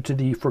minister to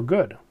thee for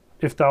good.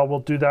 if thou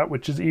wilt do that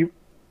which is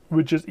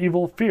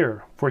evil,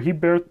 fear, for he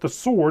beareth the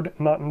sword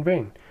not in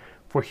vain.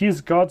 For he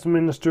is God's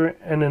minister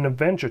and an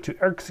avenger to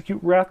execute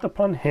wrath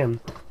upon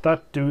him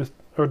that doeth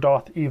or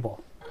doth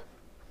evil.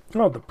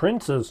 Oh, the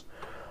princes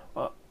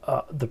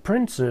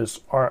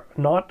are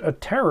not a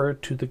terror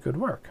to the good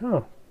work.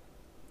 Oh.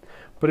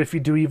 But if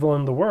you do evil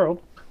in the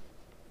world,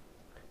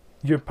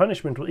 your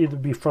punishment will either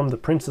be from the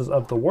princes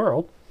of the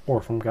world or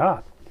from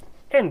God.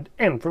 And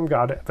from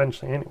God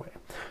eventually anyway.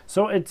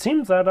 So it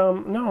seems that,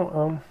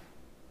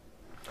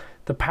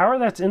 the power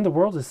that's in the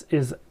world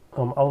is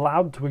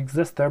allowed to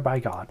exist there by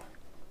God.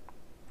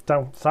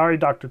 So, sorry,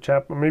 Dr.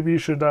 Chapp, maybe you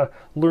should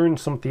learn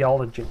some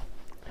theology.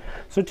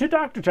 So to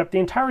Dr. Chapp, the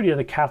entirety of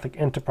the Catholic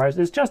enterprise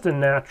is just a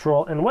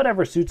natural and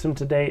whatever suits him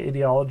today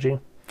ideology.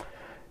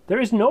 There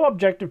is no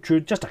objective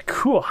truth, just a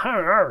cool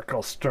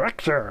hierarchical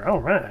structure. All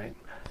right.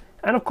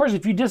 And of course,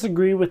 if you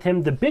disagree with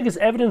him, the biggest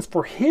evidence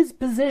for his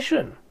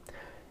position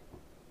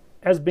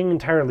as being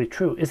entirely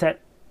true is that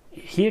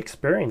he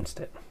experienced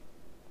it.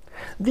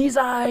 These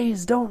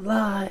eyes don't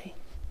lie.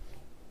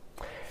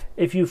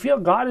 If you feel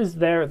God is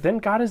there, then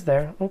God is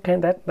there. Okay,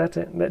 that's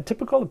it. That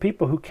typical of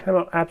people who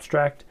cannot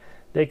abstract,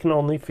 they can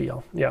only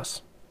feel.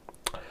 Yes.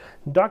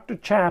 Dr.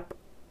 Chapp.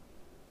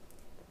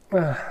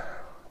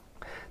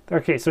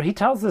 Okay, so he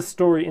tells this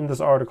story in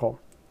this article.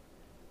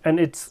 And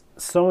it's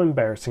so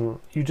embarrassing.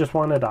 You just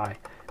want to die.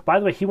 By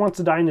the way, he wants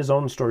to die in his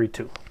own story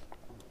too.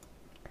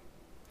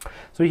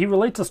 So he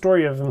relates a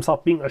story of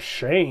himself being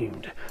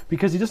ashamed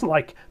because he doesn't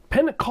like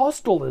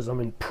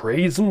Pentecostalism and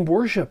praise and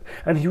worship.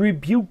 And he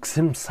rebukes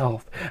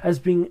himself as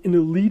being an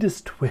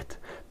elitist twit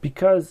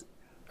because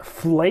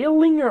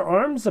flailing your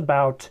arms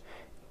about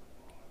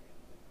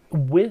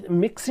with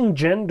mixing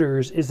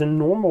genders is a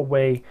normal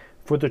way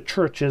for the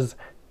church's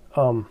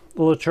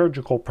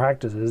liturgical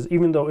practices,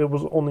 even though it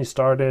was only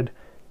started,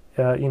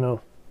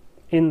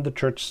 in the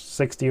church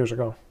 60 years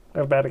ago,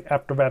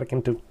 after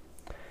Vatican II,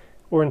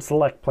 or in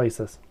select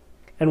places.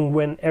 And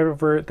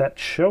whenever that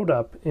showed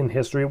up in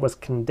history, it was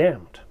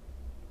condemned.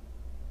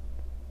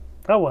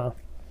 Oh well.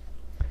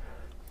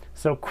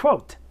 So,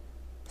 quote,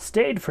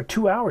 stayed for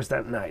 2 hours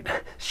that night,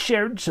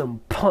 shared some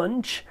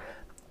punch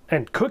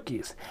and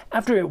cookies.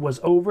 After it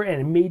was over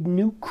and made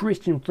new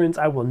Christian friends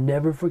I will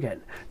never forget.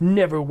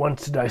 Never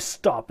once did I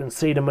stop and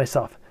say to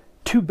myself,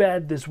 too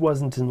bad this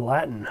wasn't in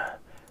Latin.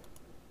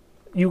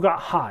 You got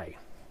high.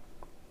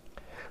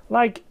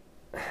 Like,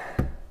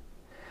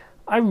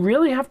 I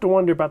really have to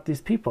wonder about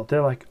these people.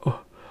 They're like,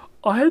 oh,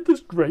 I had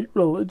this great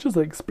religious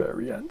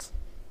experience.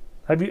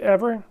 Have you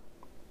ever?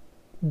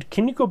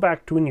 Can you go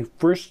back to when you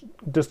first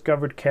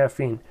discovered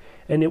caffeine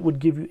and it would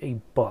give you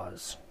a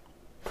buzz?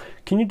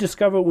 Can you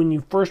discover when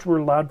you first were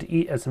allowed to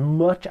eat as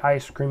much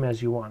ice cream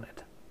as you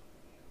wanted?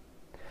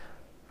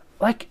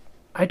 Like,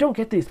 I don't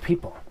get these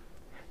people.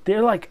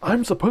 They're like,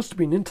 I'm supposed to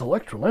be an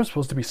intellectual. I'm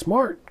supposed to be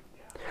smart.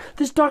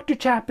 This Dr.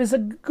 Chapp is a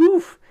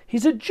goof.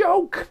 He's a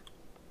joke.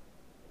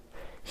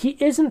 He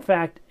is, in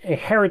fact, a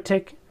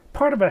heretic,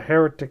 part of a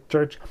heretic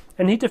church,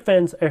 and he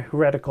defends a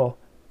heretical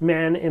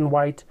man in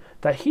white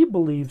that he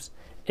believes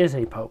is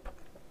a pope.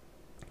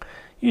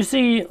 You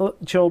see,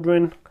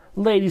 children,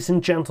 ladies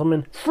and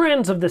gentlemen,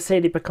 friends of the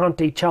Sadie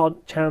Picante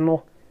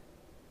channel,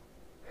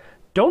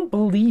 don't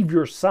believe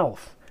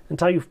yourself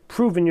until you've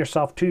proven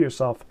yourself to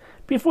yourself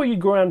before you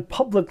go around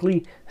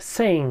publicly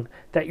saying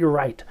that you're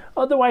right.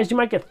 Otherwise, you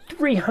might get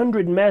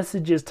 300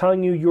 messages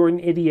telling you you're an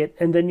idiot,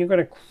 and then you're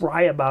going to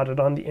cry about it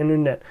on the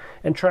internet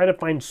and try to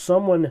find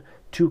someone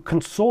to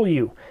console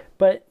you.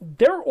 But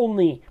they're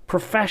only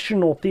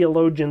professional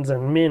theologians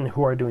and men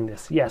who are doing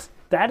this. Yes,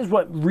 that is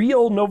what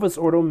real Novus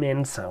Ordo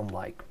men sound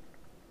like.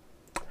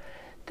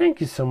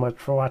 Thank you so much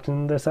for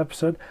watching this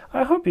episode.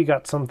 I hope you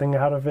got something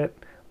out of it,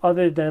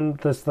 other than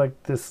this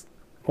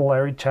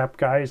Larry Chapp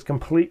guy is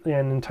completely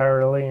and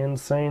entirely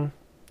insane.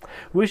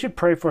 We should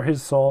pray for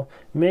his soul.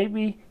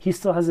 Maybe he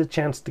still has a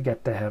chance to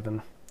get to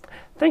heaven.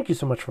 Thank you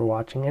so much for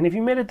watching, and if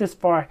you made it this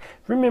far,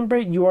 remember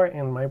you are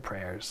in my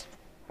prayers.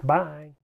 Bye.